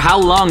sure how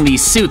long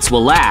these suits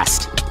will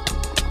last.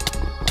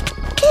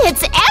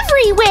 It's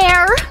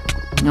everywhere.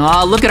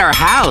 Aw, look at our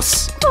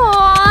house.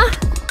 Aw.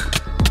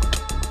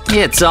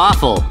 It's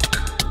awful.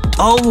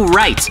 Oh,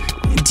 right.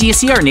 Do you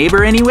see our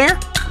neighbor anywhere?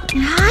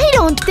 I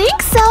don't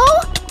think so.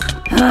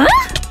 Huh?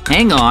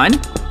 Hang on.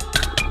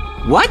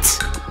 What?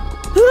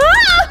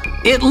 Ah!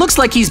 It looks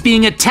like he's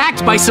being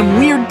attacked by some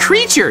weird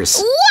creatures.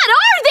 What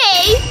are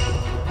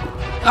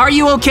they? Are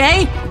you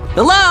okay?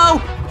 Hello?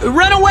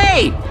 Run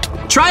away!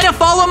 Try to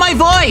follow my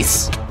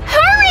voice!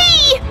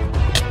 Hurry!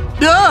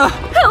 Ugh!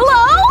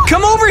 Hello?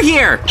 Come over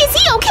here! Is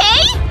he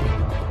okay?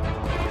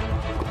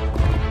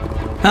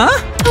 Huh?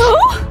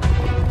 Oh?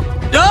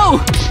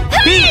 Oh!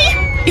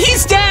 Hey!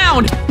 He's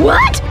down!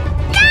 What?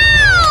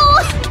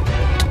 No!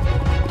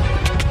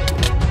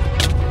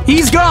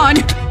 He's gone!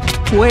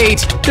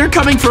 Wait, they're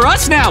coming for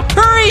us now!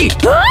 Hurry!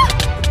 Huh?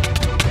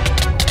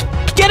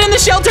 Get in the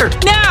shelter,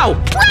 now!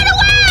 Run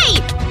away!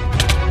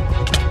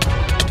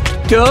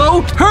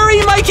 Go!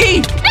 Hurry,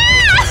 Mikey!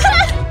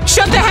 Ah!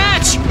 Shut the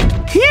hatch!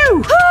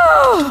 Phew!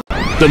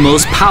 The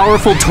most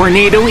powerful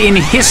tornado in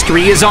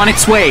history is on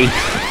its way.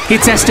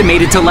 It's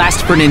estimated to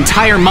last for an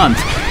entire month.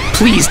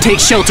 Please take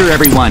shelter,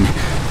 everyone.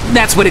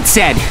 That's what it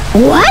said.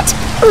 What?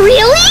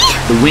 Really?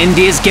 The wind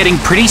is getting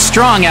pretty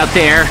strong out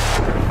there.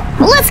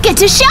 Let's get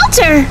to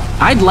shelter.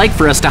 I'd like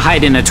for us to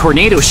hide in a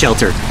tornado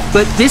shelter,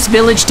 but this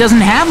village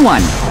doesn't have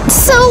one.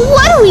 So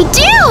what do we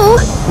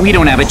do? We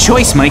don't have a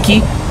choice,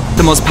 Mikey.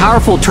 The most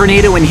powerful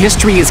tornado in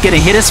history is gonna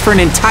hit us for an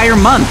entire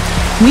month.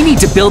 We need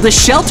to build a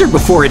shelter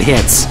before it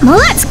hits.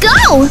 Let's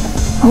go.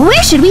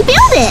 Where should we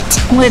build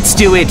it? Let's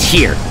do it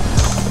here.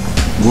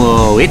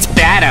 Whoa, it's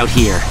bad out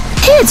here.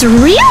 It's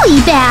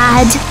really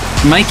bad.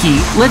 Mikey,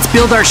 let's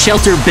build our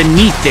shelter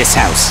beneath this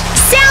house.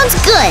 Sounds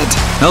good.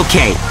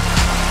 Okay.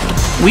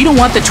 We don't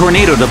want the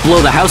tornado to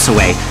blow the house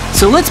away,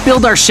 so let's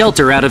build our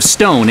shelter out of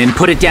stone and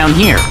put it down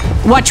here.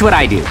 Watch what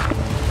I do.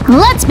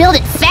 Let's build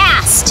it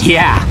fast.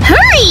 Yeah.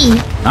 Hurry!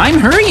 I'm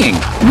hurrying.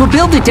 We'll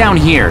build it down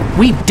here.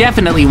 We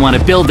definitely want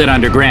to build it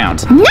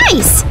underground.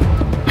 Nice!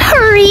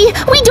 Hurry!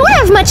 We don't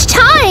have much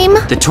time.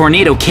 The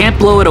tornado can't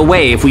blow it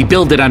away if we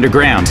build it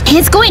underground.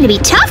 It's going to be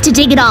tough to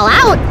dig it all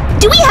out.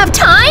 Do we have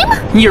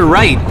time? You're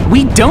right.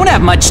 We don't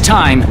have much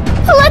time.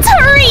 Let's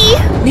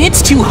hurry!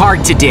 It's too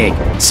hard to dig.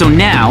 So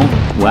now,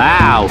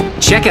 wow,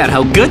 check out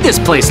how good this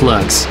place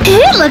looks.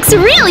 It looks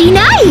really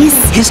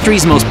nice.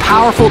 History's most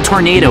powerful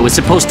tornado is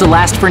supposed to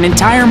last for an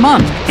entire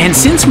month. And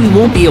since we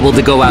won't be able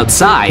to go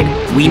outside,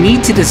 we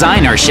need to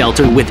design our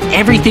shelter with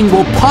everything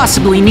we'll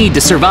possibly need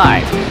to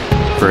survive.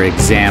 For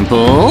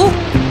example...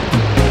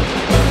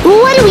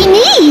 What do we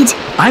need?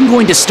 I'm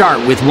going to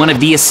start with one of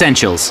the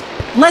essentials.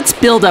 Let's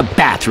build a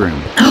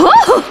bathroom.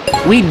 Oh!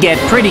 We'd get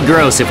pretty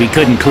gross if we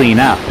couldn't clean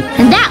up.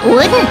 That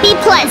wouldn't be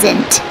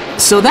pleasant.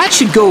 So that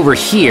should go over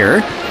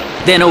here.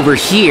 Then over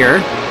here,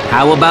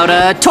 how about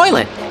a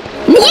toilet?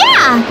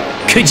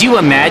 Yeah! Could you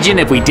imagine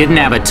if we didn't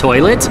have a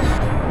toilet?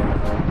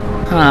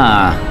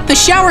 The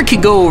shower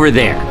could go over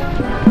there.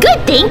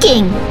 Good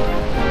thinking.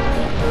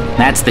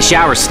 That's the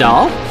shower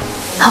stall.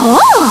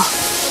 Oh!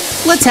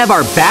 Let's have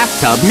our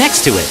bathtub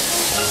next to it.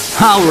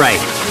 All right,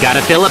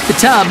 gotta fill up the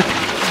tub.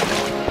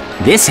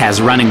 This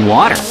has running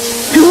water.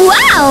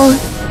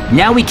 Wow!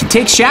 Now we can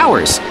take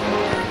showers.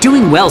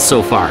 Doing well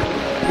so far.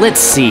 Let's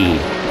see.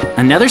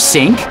 Another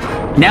sink.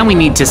 Now we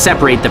need to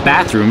separate the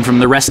bathroom from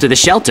the rest of the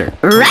shelter.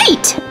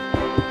 Right!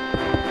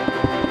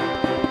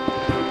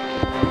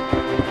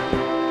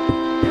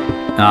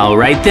 All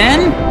right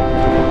then.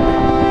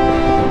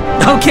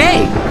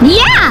 Okay!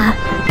 Yeah!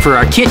 For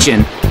our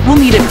kitchen, we'll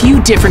need a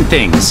few different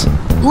things.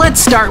 Let's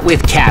start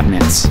with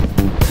cabinets.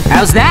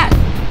 How's that?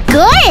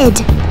 Good!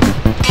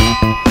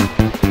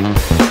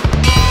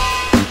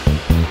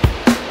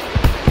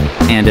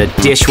 And a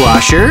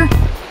dishwasher.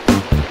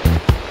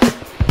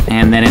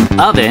 And then an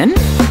oven.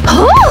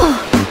 Oh!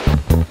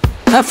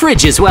 A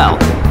fridge as well.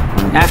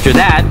 After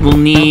that, we'll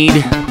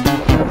need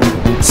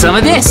some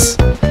of this.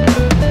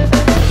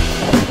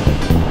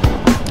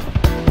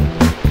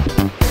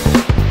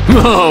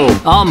 Whoa,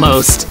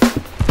 almost.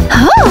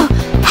 Oh!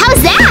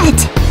 How's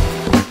that?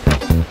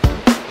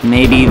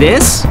 Maybe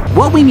this?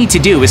 What we need to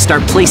do is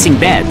start placing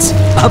beds.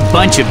 A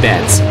bunch of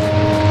beds.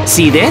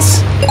 See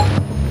this?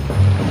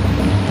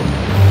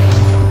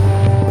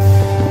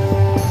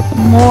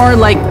 More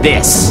like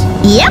this.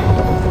 Yep.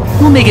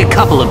 We'll make a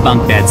couple of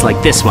bunk beds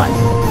like this one.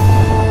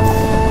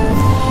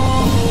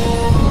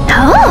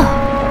 Oh!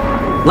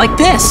 Like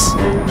this.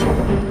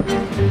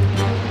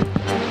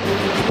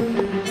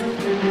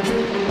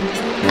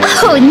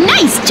 Oh,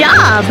 nice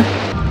job!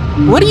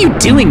 What are you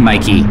doing,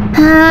 Mikey?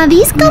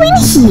 These go in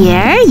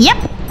here. Yep.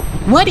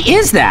 What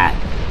is that?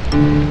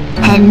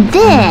 And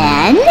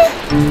then...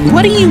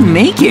 What are you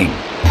making?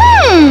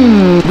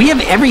 We have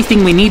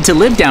everything we need to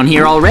live down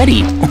here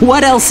already.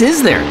 What else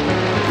is there?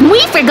 We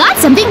forgot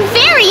something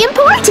very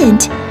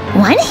important.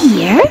 One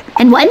here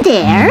and one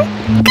there.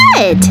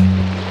 Good.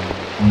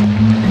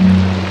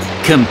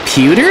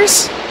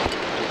 Computers?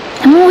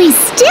 We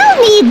still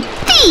need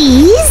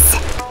these.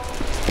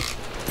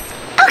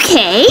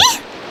 Okay.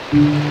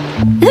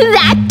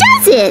 That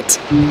does it.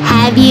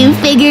 Have you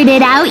figured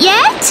it out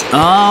yet?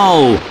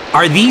 Oh,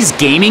 are these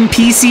gaming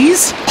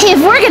PCs? If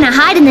we're gonna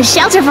hide in the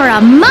shelter for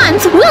a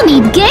month, we'll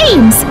need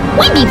games.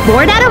 We'd be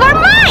bored out of our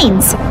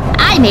minds.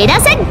 I made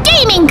us a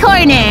gaming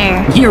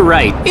corner. You're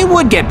right, it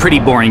would get pretty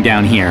boring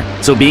down here.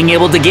 So being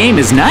able to game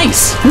is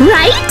nice.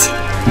 Right?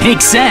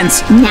 Makes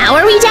sense. Now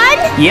are we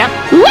done? Yep.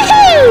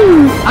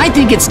 Woohoo! I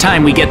think it's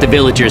time we get the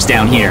villagers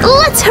down here.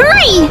 Let's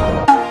hurry!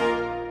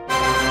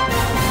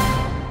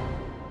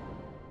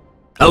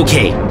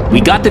 Okay,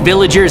 we got the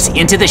villagers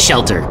into the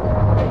shelter.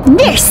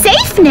 They're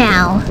safe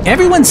now.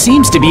 Everyone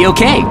seems to be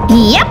okay.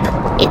 Yep,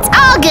 it's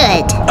all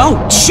good.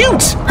 Oh,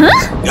 shoot!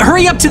 Huh?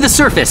 Hurry up to the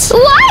surface.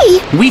 Why?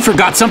 We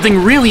forgot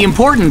something really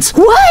important.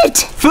 What?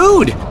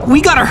 Food!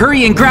 We gotta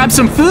hurry and grab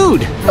some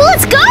food.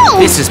 Let's go!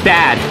 This is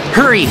bad.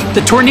 Hurry,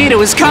 the tornado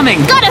is coming.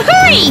 Gotta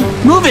hurry!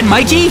 Move it,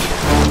 Mikey.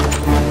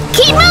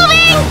 Keep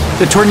moving!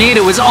 The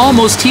tornado is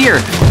almost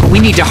here. We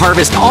need to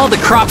harvest all the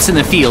crops in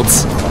the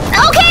fields.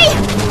 Okay!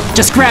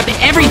 Just grab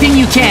everything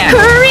you can.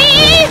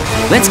 Hurry!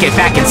 Let's get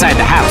back inside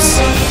the house.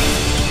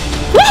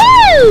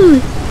 Woohoo!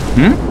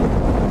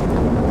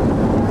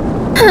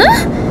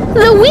 Huh?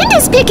 The wind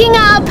is picking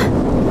up!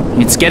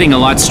 It's getting a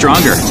lot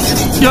stronger.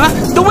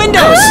 The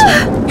windows!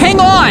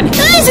 Hang on!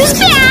 This is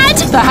bad!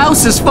 The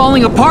house is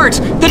falling apart.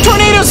 The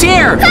tornado's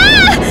here!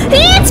 Ah!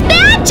 It's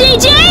bad,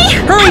 JJ!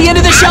 Hurry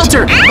into the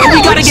shelter! Ouch!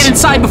 We gotta get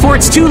inside before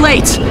it's too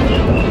late.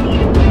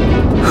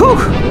 Whew,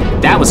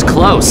 that was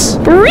close.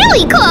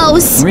 Really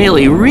close!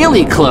 Really,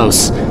 really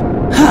close.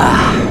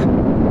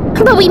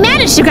 But we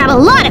managed to grab a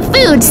lot of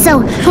food, so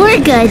we're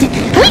good.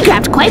 We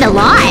grabbed quite a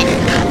lot.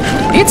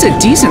 It's a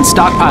decent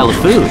stockpile of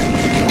food.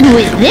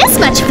 With this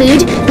much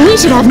food, we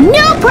should have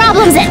no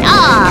problems at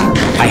all.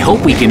 I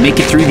hope we can make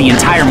it through the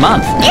entire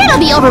month. It'll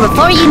be over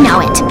before you know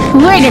it.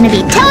 We're gonna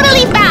be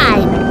totally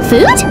fine.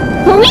 Food?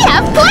 We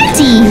have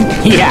plenty.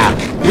 Yeah,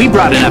 we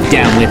brought enough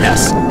down with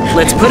us.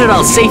 Let's put it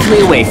all safely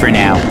away for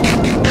now.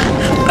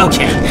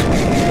 Okay.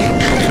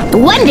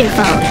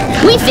 Wonderful.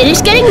 We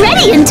finished getting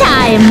ready in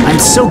time. I'm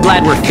so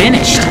glad we're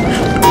finished.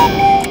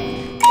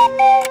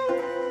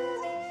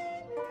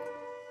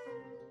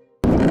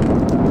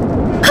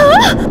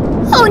 Huh?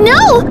 Oh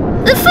no!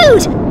 The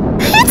food!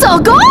 It's all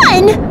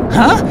gone!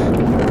 Huh?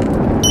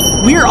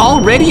 We're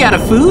already out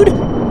of food?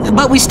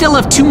 But we still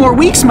have 2 more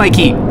weeks,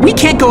 Mikey. We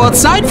can't go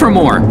outside for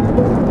more.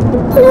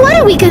 What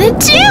are we gonna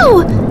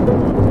do?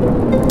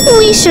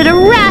 We should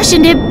have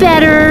rationed it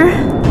better.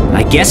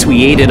 I guess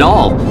we ate it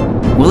all.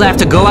 We'll have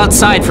to go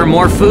outside for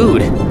more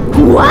food.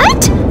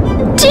 What?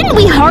 Didn't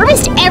we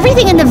harvest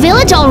everything in the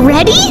village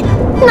already?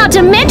 Not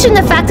to mention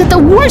the fact that the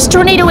worst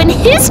tornado in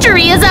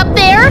history is up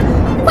there.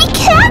 We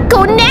can't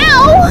go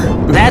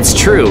now. That's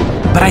true,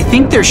 but I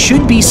think there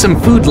should be some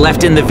food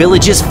left in the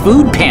village's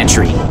food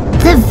pantry.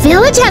 The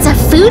village has a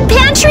food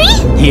pantry?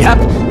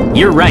 Yep,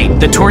 you're right.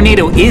 The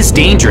tornado is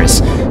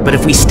dangerous. But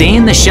if we stay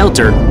in the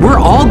shelter, we're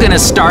all gonna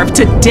starve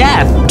to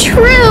death.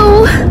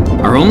 True.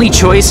 Our only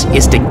choice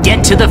is to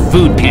get to the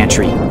food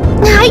pantry.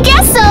 I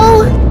guess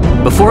so.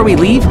 Before we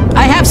leave,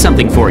 I have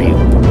something for you.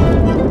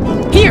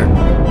 Here,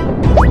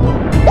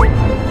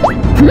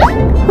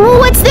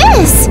 What's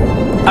this?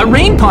 a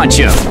rain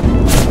poncho.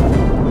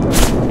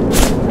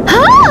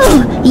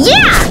 Oh,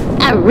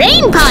 yeah, a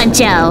rain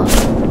poncho.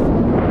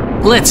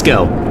 Let's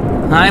go.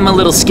 I'm a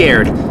little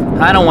scared,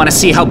 I don't want to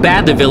see how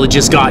bad the village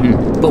has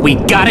gotten, but we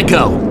gotta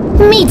go.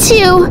 Me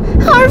too.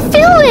 Our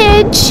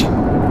village.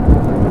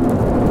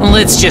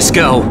 Let's just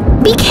go.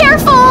 Be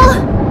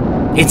careful.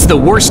 It's the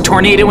worst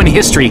tornado in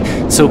history,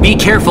 so be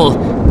careful.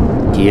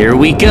 Here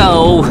we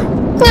go.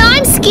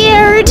 I'm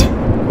scared.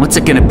 What's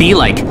it gonna be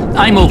like?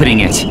 I'm opening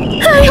it.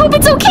 I hope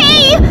it's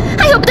okay.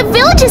 I hope the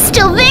village is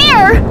still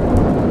there.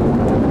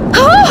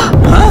 Huh?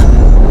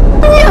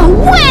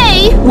 No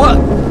way!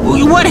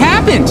 What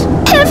happened?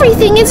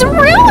 Everything is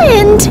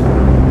ruined.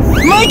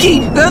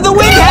 Mikey, the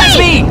wind has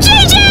me!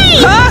 JJ!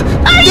 Huh?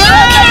 Are you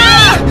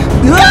okay?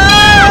 Come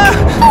back!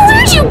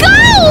 Where'd you go?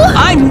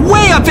 I'm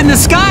way up in the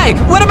sky.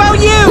 What about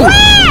you?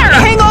 Where?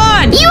 Hang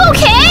on! You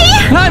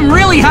okay? I'm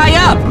really high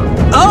up.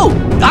 Oh,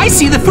 I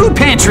see the food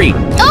pantry.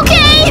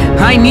 Okay.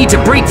 I need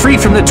to break free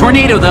from the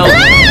tornado, though.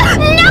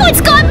 Now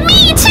it's got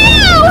me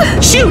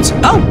too! Shoot!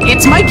 Oh,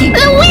 it's Mikey.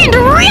 The wind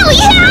really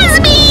has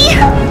me!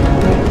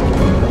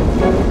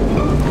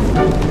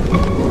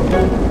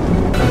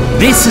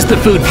 This is the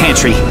food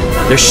pantry.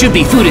 There should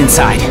be food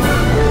inside.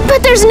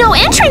 But there's no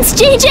entrance,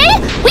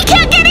 JJ! We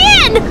can't get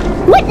in!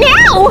 What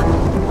now?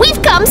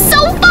 We've come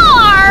so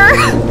far!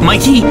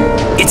 Mikey,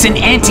 it's an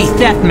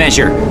anti-theft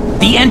measure.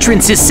 The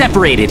entrance is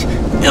separated.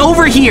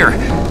 Over here.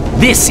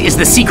 This is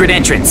the secret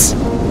entrance.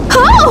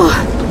 Oh!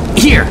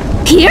 Here.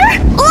 Here?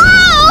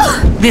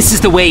 Whoa! This is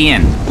the way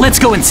in. Let's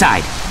go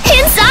inside.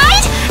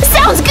 Inside?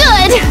 Sounds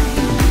good!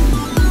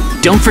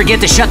 Don't forget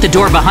to shut the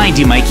door behind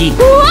you, Mikey.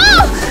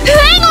 Whoa!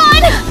 Hang on!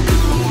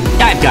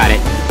 I've got it.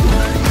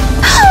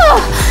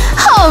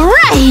 All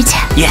right!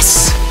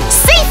 Yes.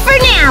 Safe for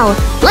now!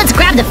 Let's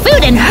grab the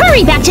food and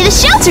hurry back to the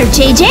shelter,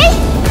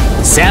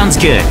 JJ! Sounds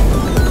good.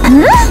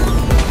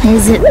 Huh?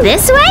 Is it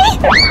this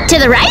way? To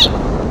the right?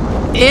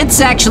 It's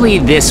actually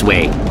this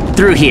way.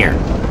 Through here.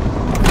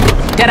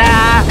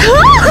 Ta-da!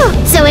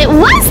 So it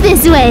was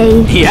this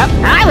way! Yep.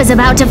 I was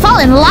about to fall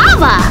in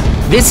lava!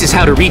 This is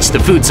how to reach the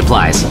food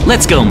supplies.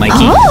 Let's go, Mikey.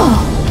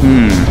 Oh!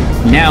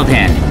 Now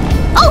then.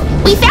 Oh,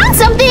 we found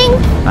something!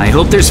 I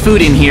hope there's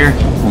food in here.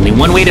 Only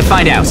one way to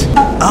find out.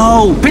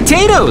 Oh,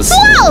 potatoes!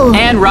 Whoa!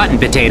 And rotten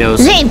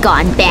potatoes. They've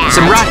gone bad.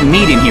 Some rotten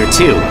meat in here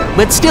too,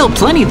 but still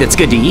plenty that's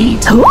good to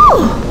eat.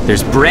 Ooh!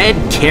 There's bread,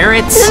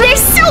 carrots.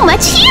 There's so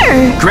much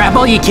here! Grab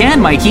all you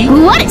can, Mikey.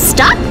 What a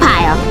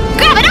stockpile!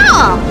 Grab it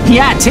all!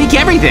 Yeah, take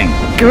everything.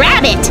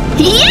 Grab it!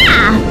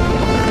 Yeah!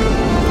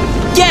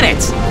 Get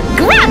it!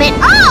 Grab it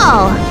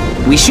all!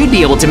 We should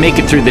be able to make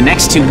it through the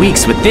next 2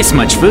 weeks with this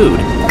much food.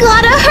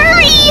 Gotta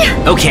hurry!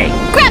 Okay,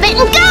 Grab it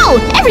and go!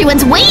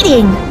 Everyone's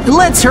waiting!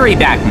 let's hurry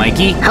back,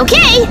 Mikey.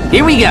 Okay!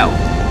 Here we go.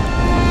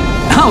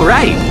 All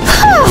right.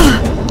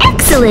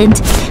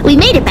 Excellent! We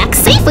made it back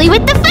safely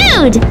with the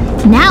food!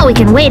 Now we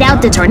can wait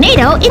out the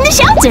tornado in the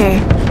shelter!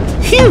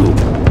 Phew.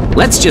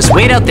 Let's just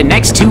wait out the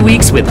next 2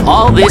 weeks with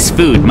all this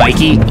food,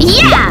 Mikey.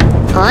 Yeah!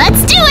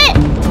 Let's do it!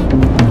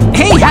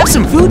 Hey, have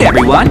some food,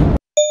 everyone.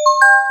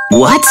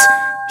 What?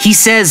 He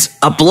says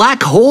a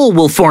black hole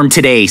will form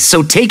today,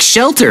 so take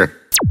shelter.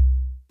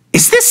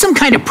 Is this some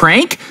kind of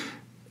prank?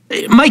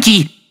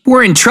 Mikey,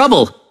 we're in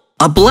trouble.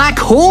 A black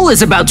hole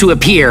is about to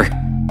appear.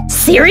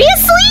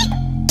 Seriously?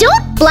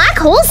 Don't black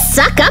holes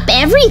suck up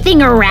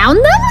everything around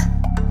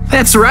them?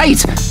 That's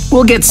right.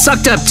 We'll get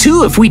sucked up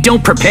too if we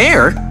don't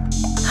prepare.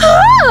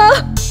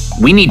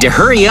 We need to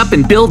hurry up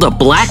and build a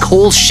black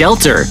hole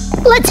shelter.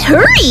 Let's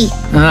hurry!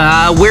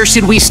 Where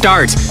should we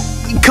start?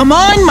 Come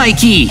on,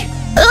 Mikey.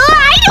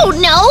 I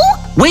don't know!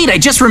 Wait, I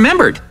just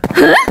remembered.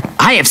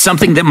 I have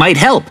something that might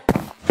help.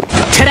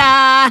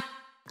 Ta-da!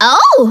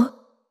 Oh!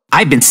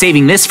 I've been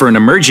saving this for an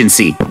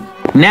emergency.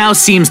 Now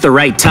seems the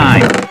right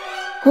time.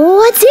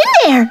 What's in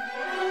there?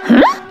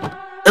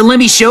 Let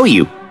me show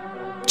you.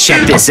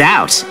 Check this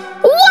out.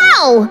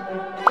 Wow!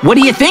 What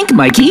do you think,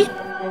 Mikey?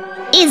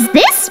 Is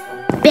this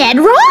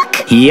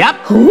bedrock?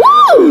 Yep.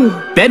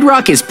 Woo!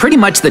 Bedrock is pretty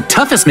much the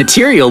toughest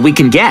material we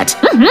can get.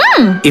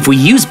 If we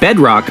use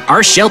bedrock,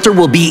 our shelter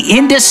will be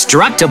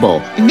indestructible.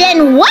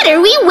 Then what are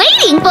we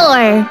waiting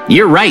for?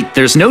 You're right,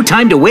 there's no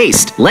time to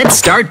waste. Let's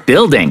start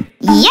building.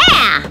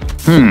 Yeah!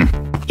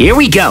 Here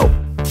we go.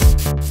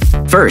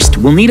 First,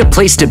 we'll need a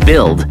place to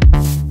build.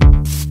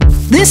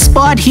 This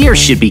spot here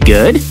should be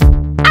good.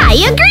 I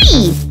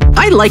agree!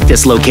 I like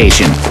this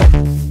location.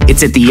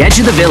 It's at the edge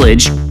of the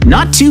village,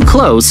 not too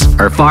close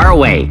or far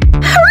away.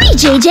 Hurry,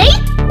 JJ!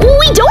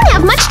 We don't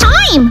have much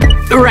time!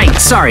 Right,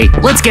 sorry.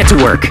 Let's get to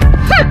work.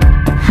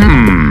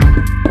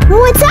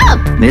 What's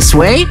up? This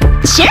way?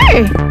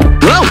 Sure!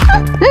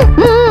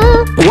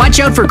 Whoa! Watch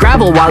out for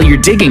gravel while you're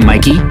digging,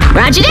 Mikey.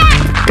 Roger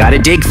that! Gotta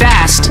dig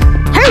fast.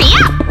 Hurry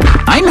up!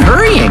 I'm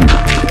hurrying.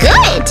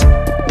 Good!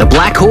 The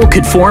black hole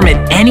could form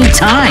at any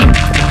time.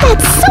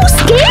 That's so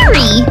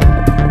scary!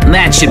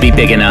 That should be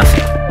big enough.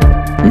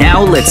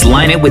 Now let's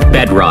line it with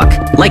bedrock,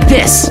 like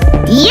this.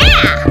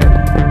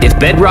 Yeah! If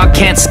bedrock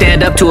can't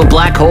stand up to a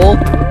black hole,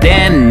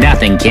 then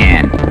nothing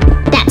can.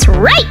 That's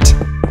right!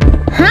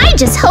 I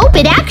just hope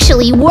it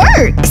actually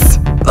works!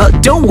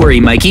 Don't worry,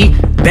 Mikey.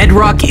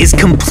 Bedrock is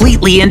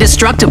completely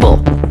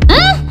indestructible.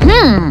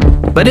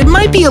 But it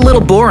might be a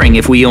little boring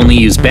if we only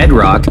use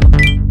bedrock.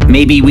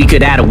 Maybe we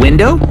could add a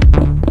window?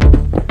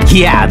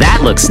 Yeah,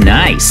 that looks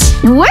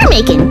nice. We're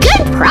making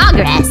good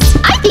progress.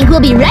 I think we'll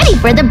be ready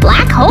for the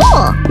black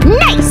hole.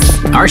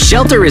 Nice! Our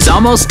shelter is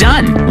almost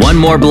done. One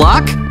more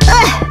block?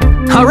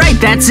 All right,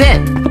 that's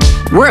it.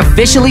 We're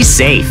officially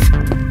safe.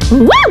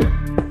 Woo!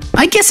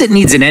 I guess it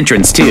needs an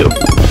entrance too.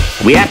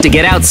 We have to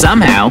get out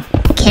somehow.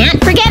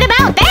 Can't forget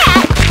about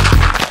that.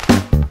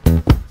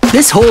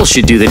 This hole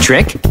should do the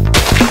trick.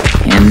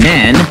 And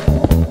then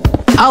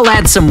I'll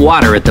add some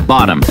water at the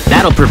bottom.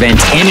 That'll prevent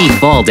any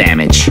fall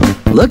damage.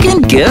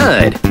 Looking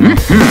good.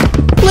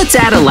 Let's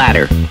add a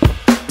ladder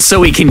so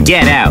we can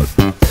get out.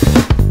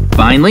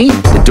 Finally,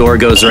 the door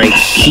goes right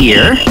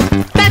here.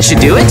 That should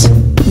do it.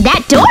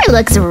 That door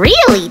looks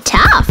really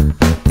tough.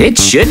 It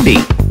should be.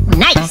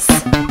 Nice.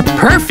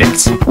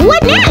 Perfect.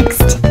 What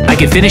next? I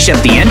can finish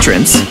up the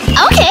entrance.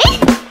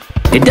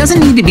 Okay. It doesn't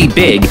need to be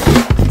big.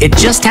 It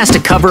just has to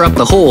cover up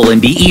the hole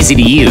and be easy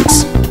to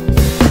use.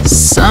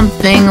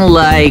 Something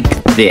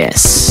like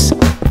this.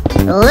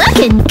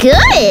 Looking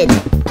good.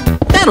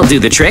 That'll do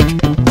the trick.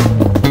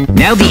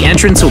 Now the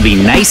entrance will be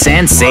nice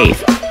and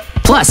safe.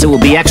 Plus, it will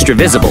be extra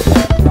visible.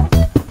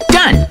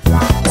 Done.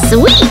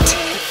 Sweet.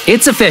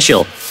 It's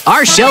official.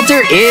 Our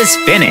shelter is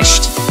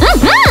finished.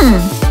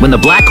 When the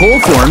black hole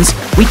forms,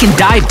 we can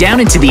dive down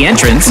into the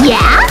entrance.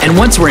 Yeah? And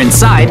once we're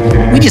inside,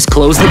 we just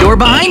close the door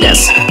behind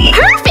us.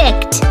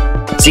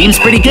 Perfect. Seems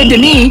pretty good to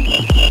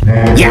me.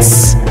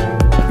 Yes.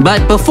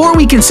 But before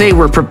we can say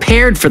we're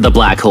prepared for the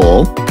black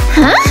hole,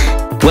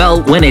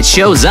 well, when it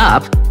shows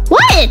up,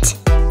 What?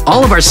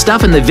 all of our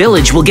stuff in the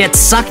village will get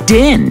sucked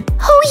in.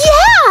 Oh,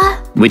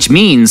 yeah. Which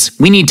means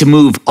we need to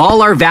move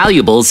all our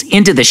valuables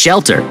into the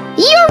shelter.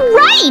 You're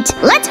right.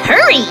 Let's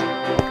hurry.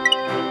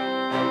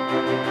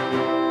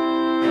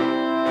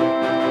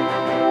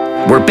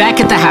 We're back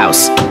at the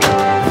house.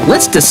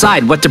 Let's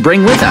decide what to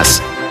bring with us.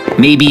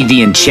 Maybe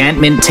the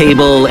enchantment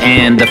table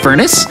and the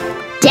furnace?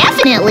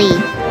 Definitely.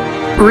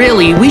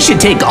 Really, we should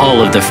take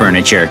all of the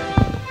furniture.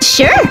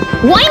 Sure.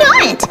 Why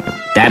not?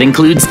 That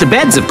includes the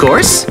beds, of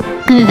course.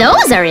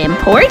 Those are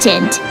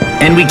important.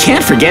 And we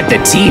can't forget the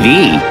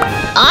TV.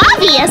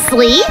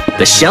 Obviously.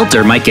 The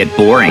shelter might get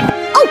boring.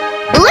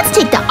 Oh, let's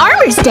take the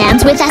armor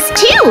stands with us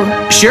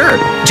too. Sure,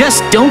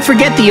 just don't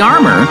forget the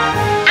armor.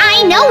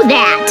 I know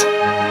that.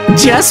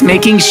 Just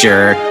making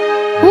sure.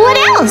 What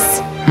else?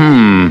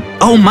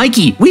 Oh,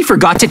 Mikey, we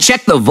forgot to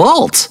check the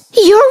vault.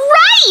 You're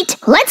right.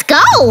 Let's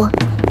go.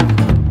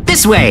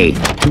 This way.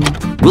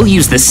 We'll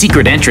use the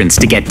secret entrance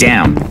to get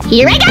down.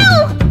 Here I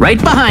go. Right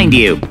behind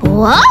you.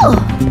 Whoa.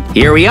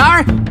 Here we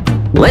are.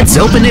 Let's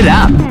open it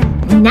up.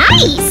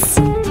 Nice.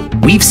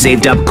 We've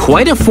saved up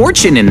quite a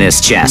fortune in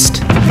this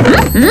chest.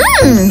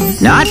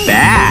 Not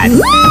bad.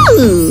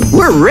 Woo.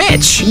 We're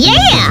rich.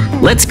 Yeah.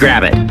 Let's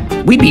grab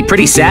it. We'd be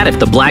pretty sad if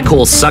the black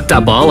hole sucked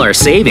up all our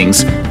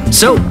savings.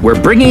 So we're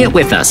bringing it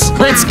with us.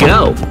 Let's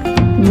go.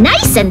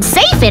 Nice and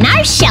safe in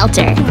our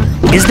shelter.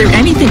 Is there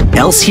anything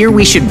else here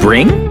we should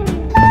bring?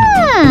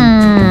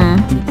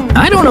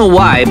 I don't know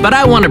why, but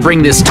I want to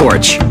bring this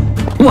torch.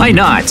 Why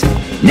not?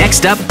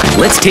 Next up,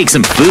 let's take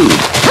some food.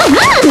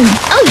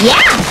 Oh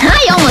yeah,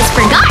 I almost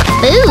forgot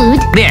food.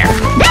 There.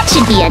 That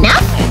should be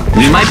enough.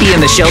 We might be in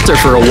the shelter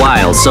for a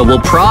while, so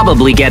we'll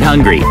probably get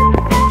hungry.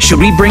 Should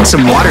we bring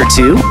some water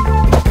too?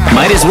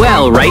 Might as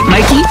well, right,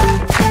 Mikey?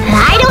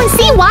 I don't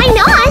see why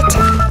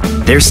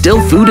not. There's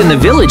still food in the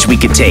village we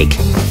could take.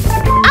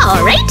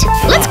 All right,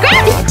 let's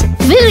grab it.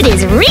 Food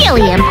is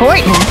really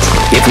important.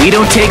 If we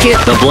don't take it,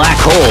 the black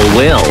hole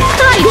will.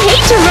 I'd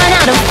hate to run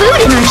out of food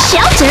in our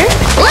shelter.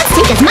 Let's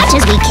take as much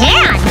as we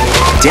can.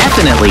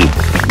 Definitely.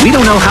 We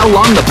don't know how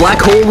long the black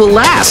hole will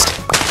last.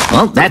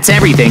 Well, that's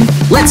everything.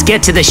 Let's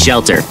get to the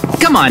shelter.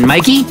 Come on,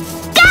 Mikey.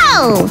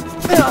 Go!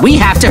 We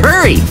have to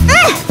hurry.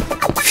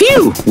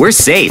 Phew, we're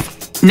safe.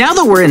 Now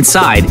that we're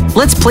inside,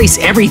 let's place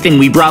everything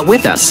we brought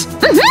with us.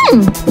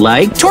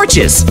 Like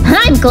torches.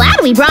 I'm glad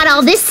we brought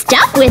all this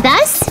stuff with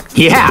us.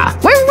 Yeah.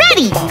 We're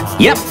ready.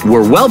 Yep,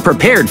 we're well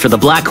prepared for the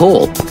black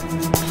hole.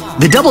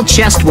 The double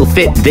chest will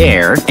fit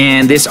there,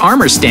 and this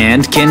armor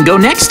stand can go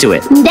next to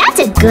it. That's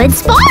a good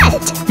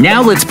spot.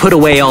 Now let's put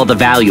away all the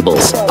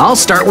valuables. I'll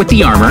start with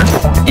the armor,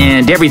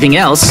 and everything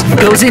else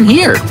goes in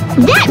here.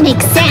 That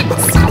makes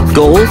sense.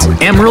 Gold,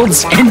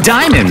 emeralds, and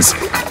diamonds.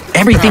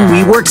 Everything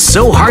we worked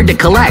so hard to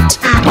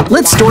collect.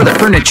 Let's store the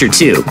furniture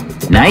too.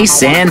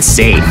 Nice and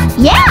safe.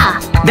 Yeah.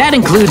 That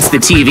includes the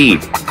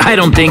TV. I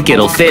don't think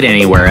it'll fit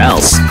anywhere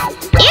else.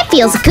 It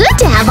feels good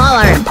to have all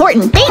our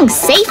important things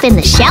safe in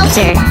the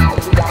shelter.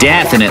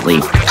 Definitely.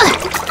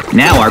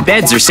 Now our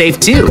beds are safe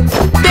too.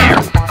 There.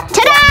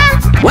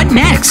 Ta-da! What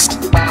next?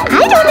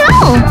 I don't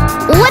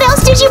know. What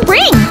else did you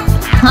bring?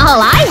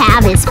 All I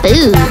have is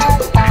food.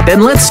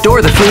 Then let's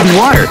store the food and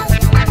water.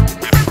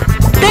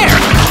 There.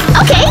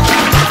 Okay.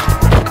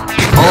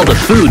 All the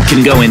food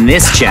can go in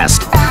this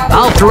chest.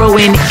 I'll throw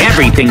in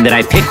everything that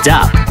I picked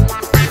up.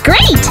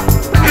 Great.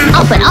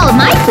 I'll put all of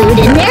my food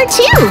in there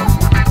too.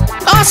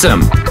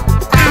 Awesome.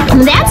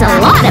 That's a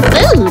lot of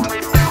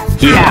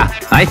food. Yeah,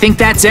 I think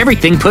that's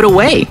everything put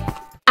away.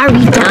 Are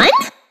we done?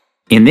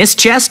 In this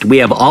chest, we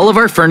have all of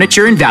our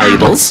furniture and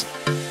valuables.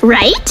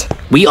 Right?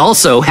 We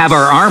also have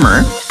our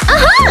armor.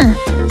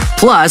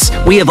 Plus,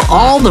 we have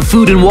all the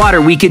food and water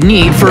we could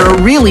need for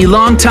a really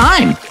long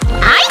time.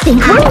 I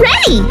think we're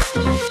ready.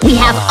 We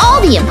have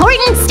all the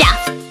important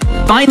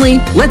stuff. Finally,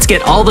 let's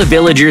get all the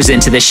villagers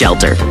into the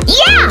shelter.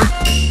 Yeah!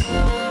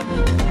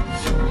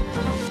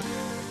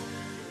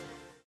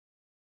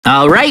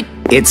 All right,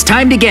 it's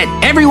time to get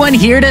everyone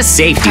here to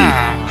safety.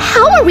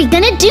 How are we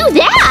gonna do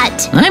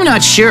that? I'm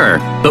not sure,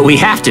 but we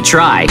have to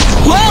try.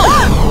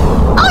 Whoa!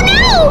 Oh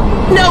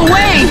no! No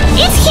way!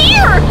 It's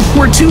here!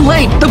 We're too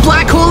late. The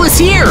black hole is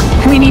here.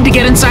 We need to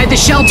get inside the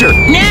shelter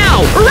now.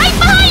 Right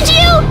behind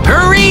you!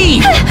 Hurry!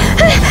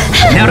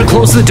 Now to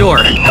close the door.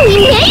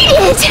 We made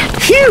it!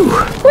 Phew!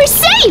 We're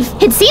safe!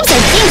 It seems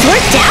like things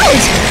worked out.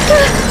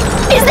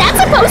 Is that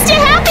supposed to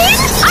happen?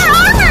 Our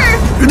armor!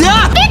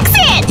 Ah! Fix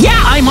it!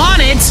 Yeah, I'm on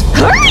it!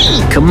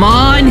 Hurry! Come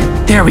on.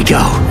 There we go.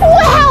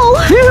 Wow!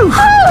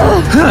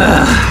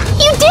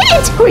 You did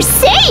it! We're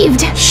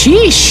saved!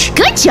 Sheesh!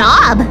 Good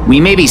job! We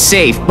may be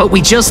safe, but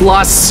we just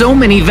lost so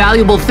many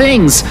valuable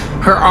things.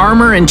 Her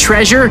armor and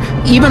treasure,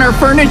 even our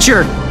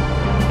furniture.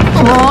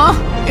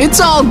 Aw, it's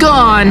all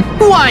gone.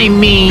 Why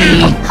me?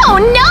 Oh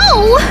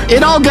no!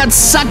 It all got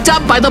sucked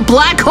up by the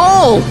black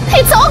hole.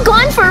 It's all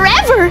gone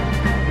forever!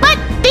 But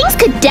things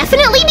could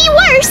definitely be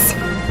worse!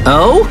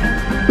 Oh?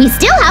 We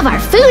still have our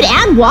food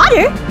and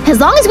water. As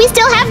long as we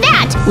still have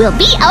that, we'll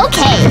be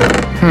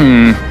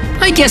okay.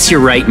 I guess you're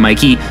right,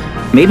 Mikey.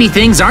 Maybe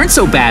things aren't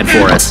so bad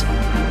for us.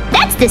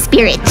 That's the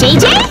spirit,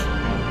 JJ!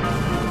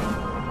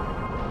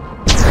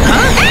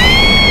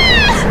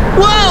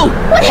 Whoa!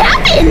 What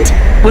happened?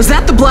 Was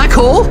that the black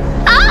hole?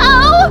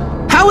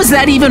 Uh-oh! How is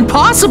that even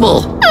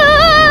possible?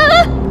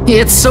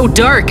 It's so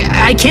dark,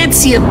 I can't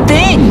see a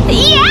thing.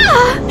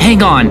 Yeah!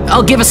 Hang on,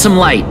 I'll give us some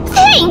light.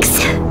 Thanks!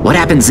 What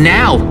happens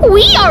now?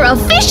 We are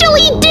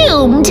officially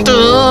doomed!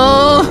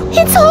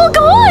 It's all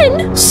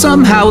gone!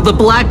 Somehow the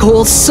black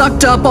hole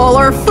sucked up all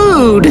our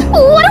food.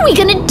 What are we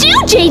gonna do,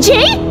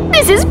 JJ?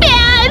 This is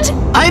bad!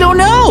 I don't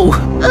know.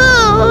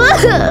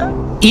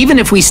 Ugh. Even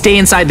if we stay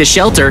inside the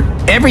shelter,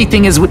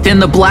 everything is within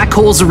the black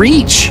hole's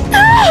reach.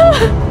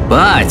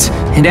 But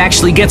it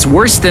actually gets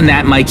worse than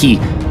that, Mikey.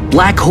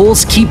 Black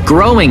holes keep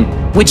growing,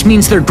 which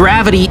means their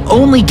gravity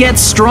only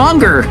gets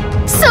stronger.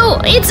 So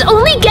it's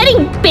only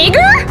getting bigger?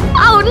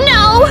 Oh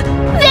no!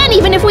 Then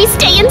even if we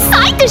stay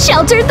inside the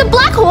shelter, the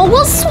black hole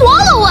will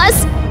swallow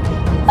us!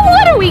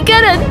 What are we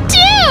gonna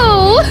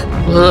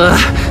do?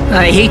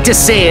 I hate to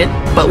say it,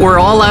 but we're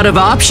all out of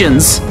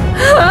options.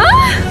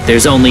 Huh?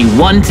 There's only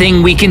one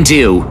thing we can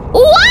do.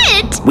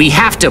 What? We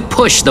have to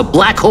push the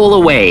black hole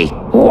away.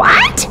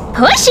 What?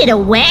 Push it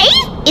away?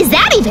 Is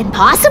that even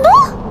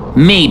possible?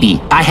 Maybe.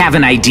 I have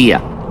an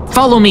idea.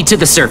 Follow me to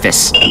the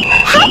surface.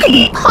 How could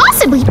we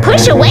possibly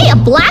push away a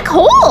black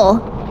hole?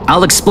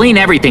 I'll explain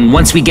everything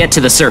once we get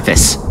to the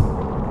surface.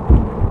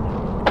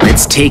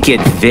 Let's take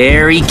it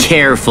very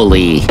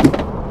carefully.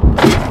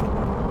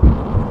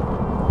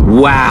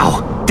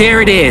 Wow,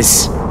 there it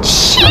is.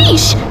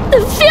 Sheesh! The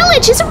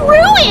village is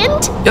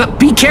ruined!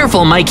 Be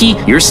careful, Mikey.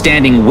 You're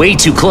standing way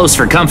too close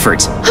for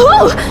comfort.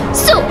 Oh,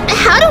 so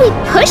how do we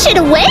push it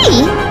away?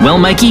 Well,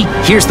 Mikey,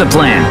 here's the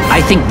plan.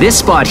 I think this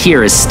spot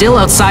here is still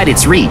outside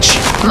its reach.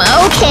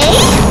 Okay.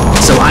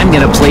 So I'm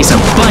gonna place a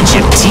bunch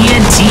of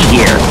TNT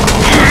here.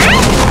 Huh?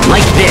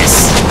 Like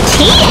this.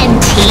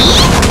 TNT?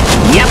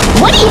 Yep.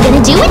 What are you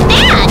gonna do with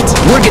that?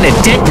 We're gonna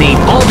detonate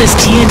all this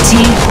TNT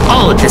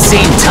all at the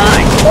same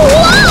time.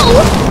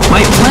 Whoa!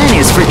 My plan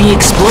is for the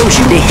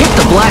explosion to hit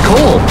the black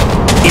hole.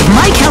 If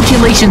my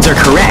calculations are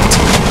correct,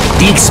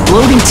 the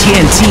exploding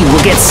TNT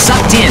will get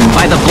sucked in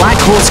by the black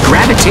hole's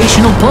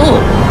gravitational pull.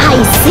 I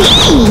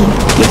see!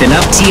 With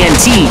enough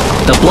TNT,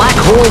 the black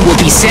hole will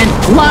be sent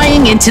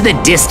flying into the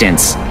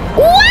distance.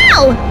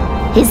 Wow!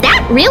 Is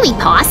that really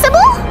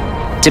possible?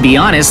 To be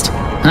honest,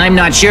 I'm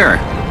not sure.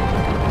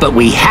 But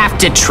we have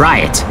to try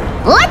it.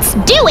 Let's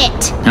do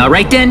it! All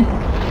right then,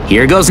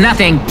 here goes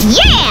nothing.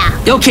 Yeah!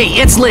 Okay,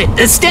 it's lit.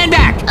 Stand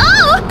back.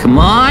 Oh! Come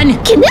on.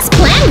 Can this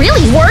plan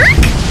really work?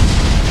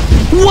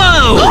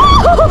 Whoa!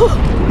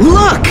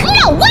 Look!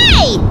 No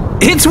way!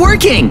 It's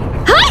working!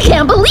 I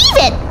can't believe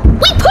it!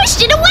 We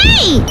pushed it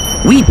away!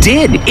 We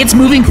did! It's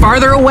moving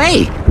farther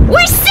away!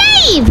 We're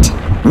saved!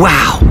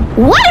 Wow!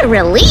 What a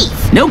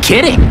relief! No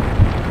kidding!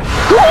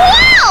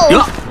 Wow!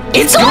 Oh,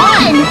 it's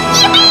gone!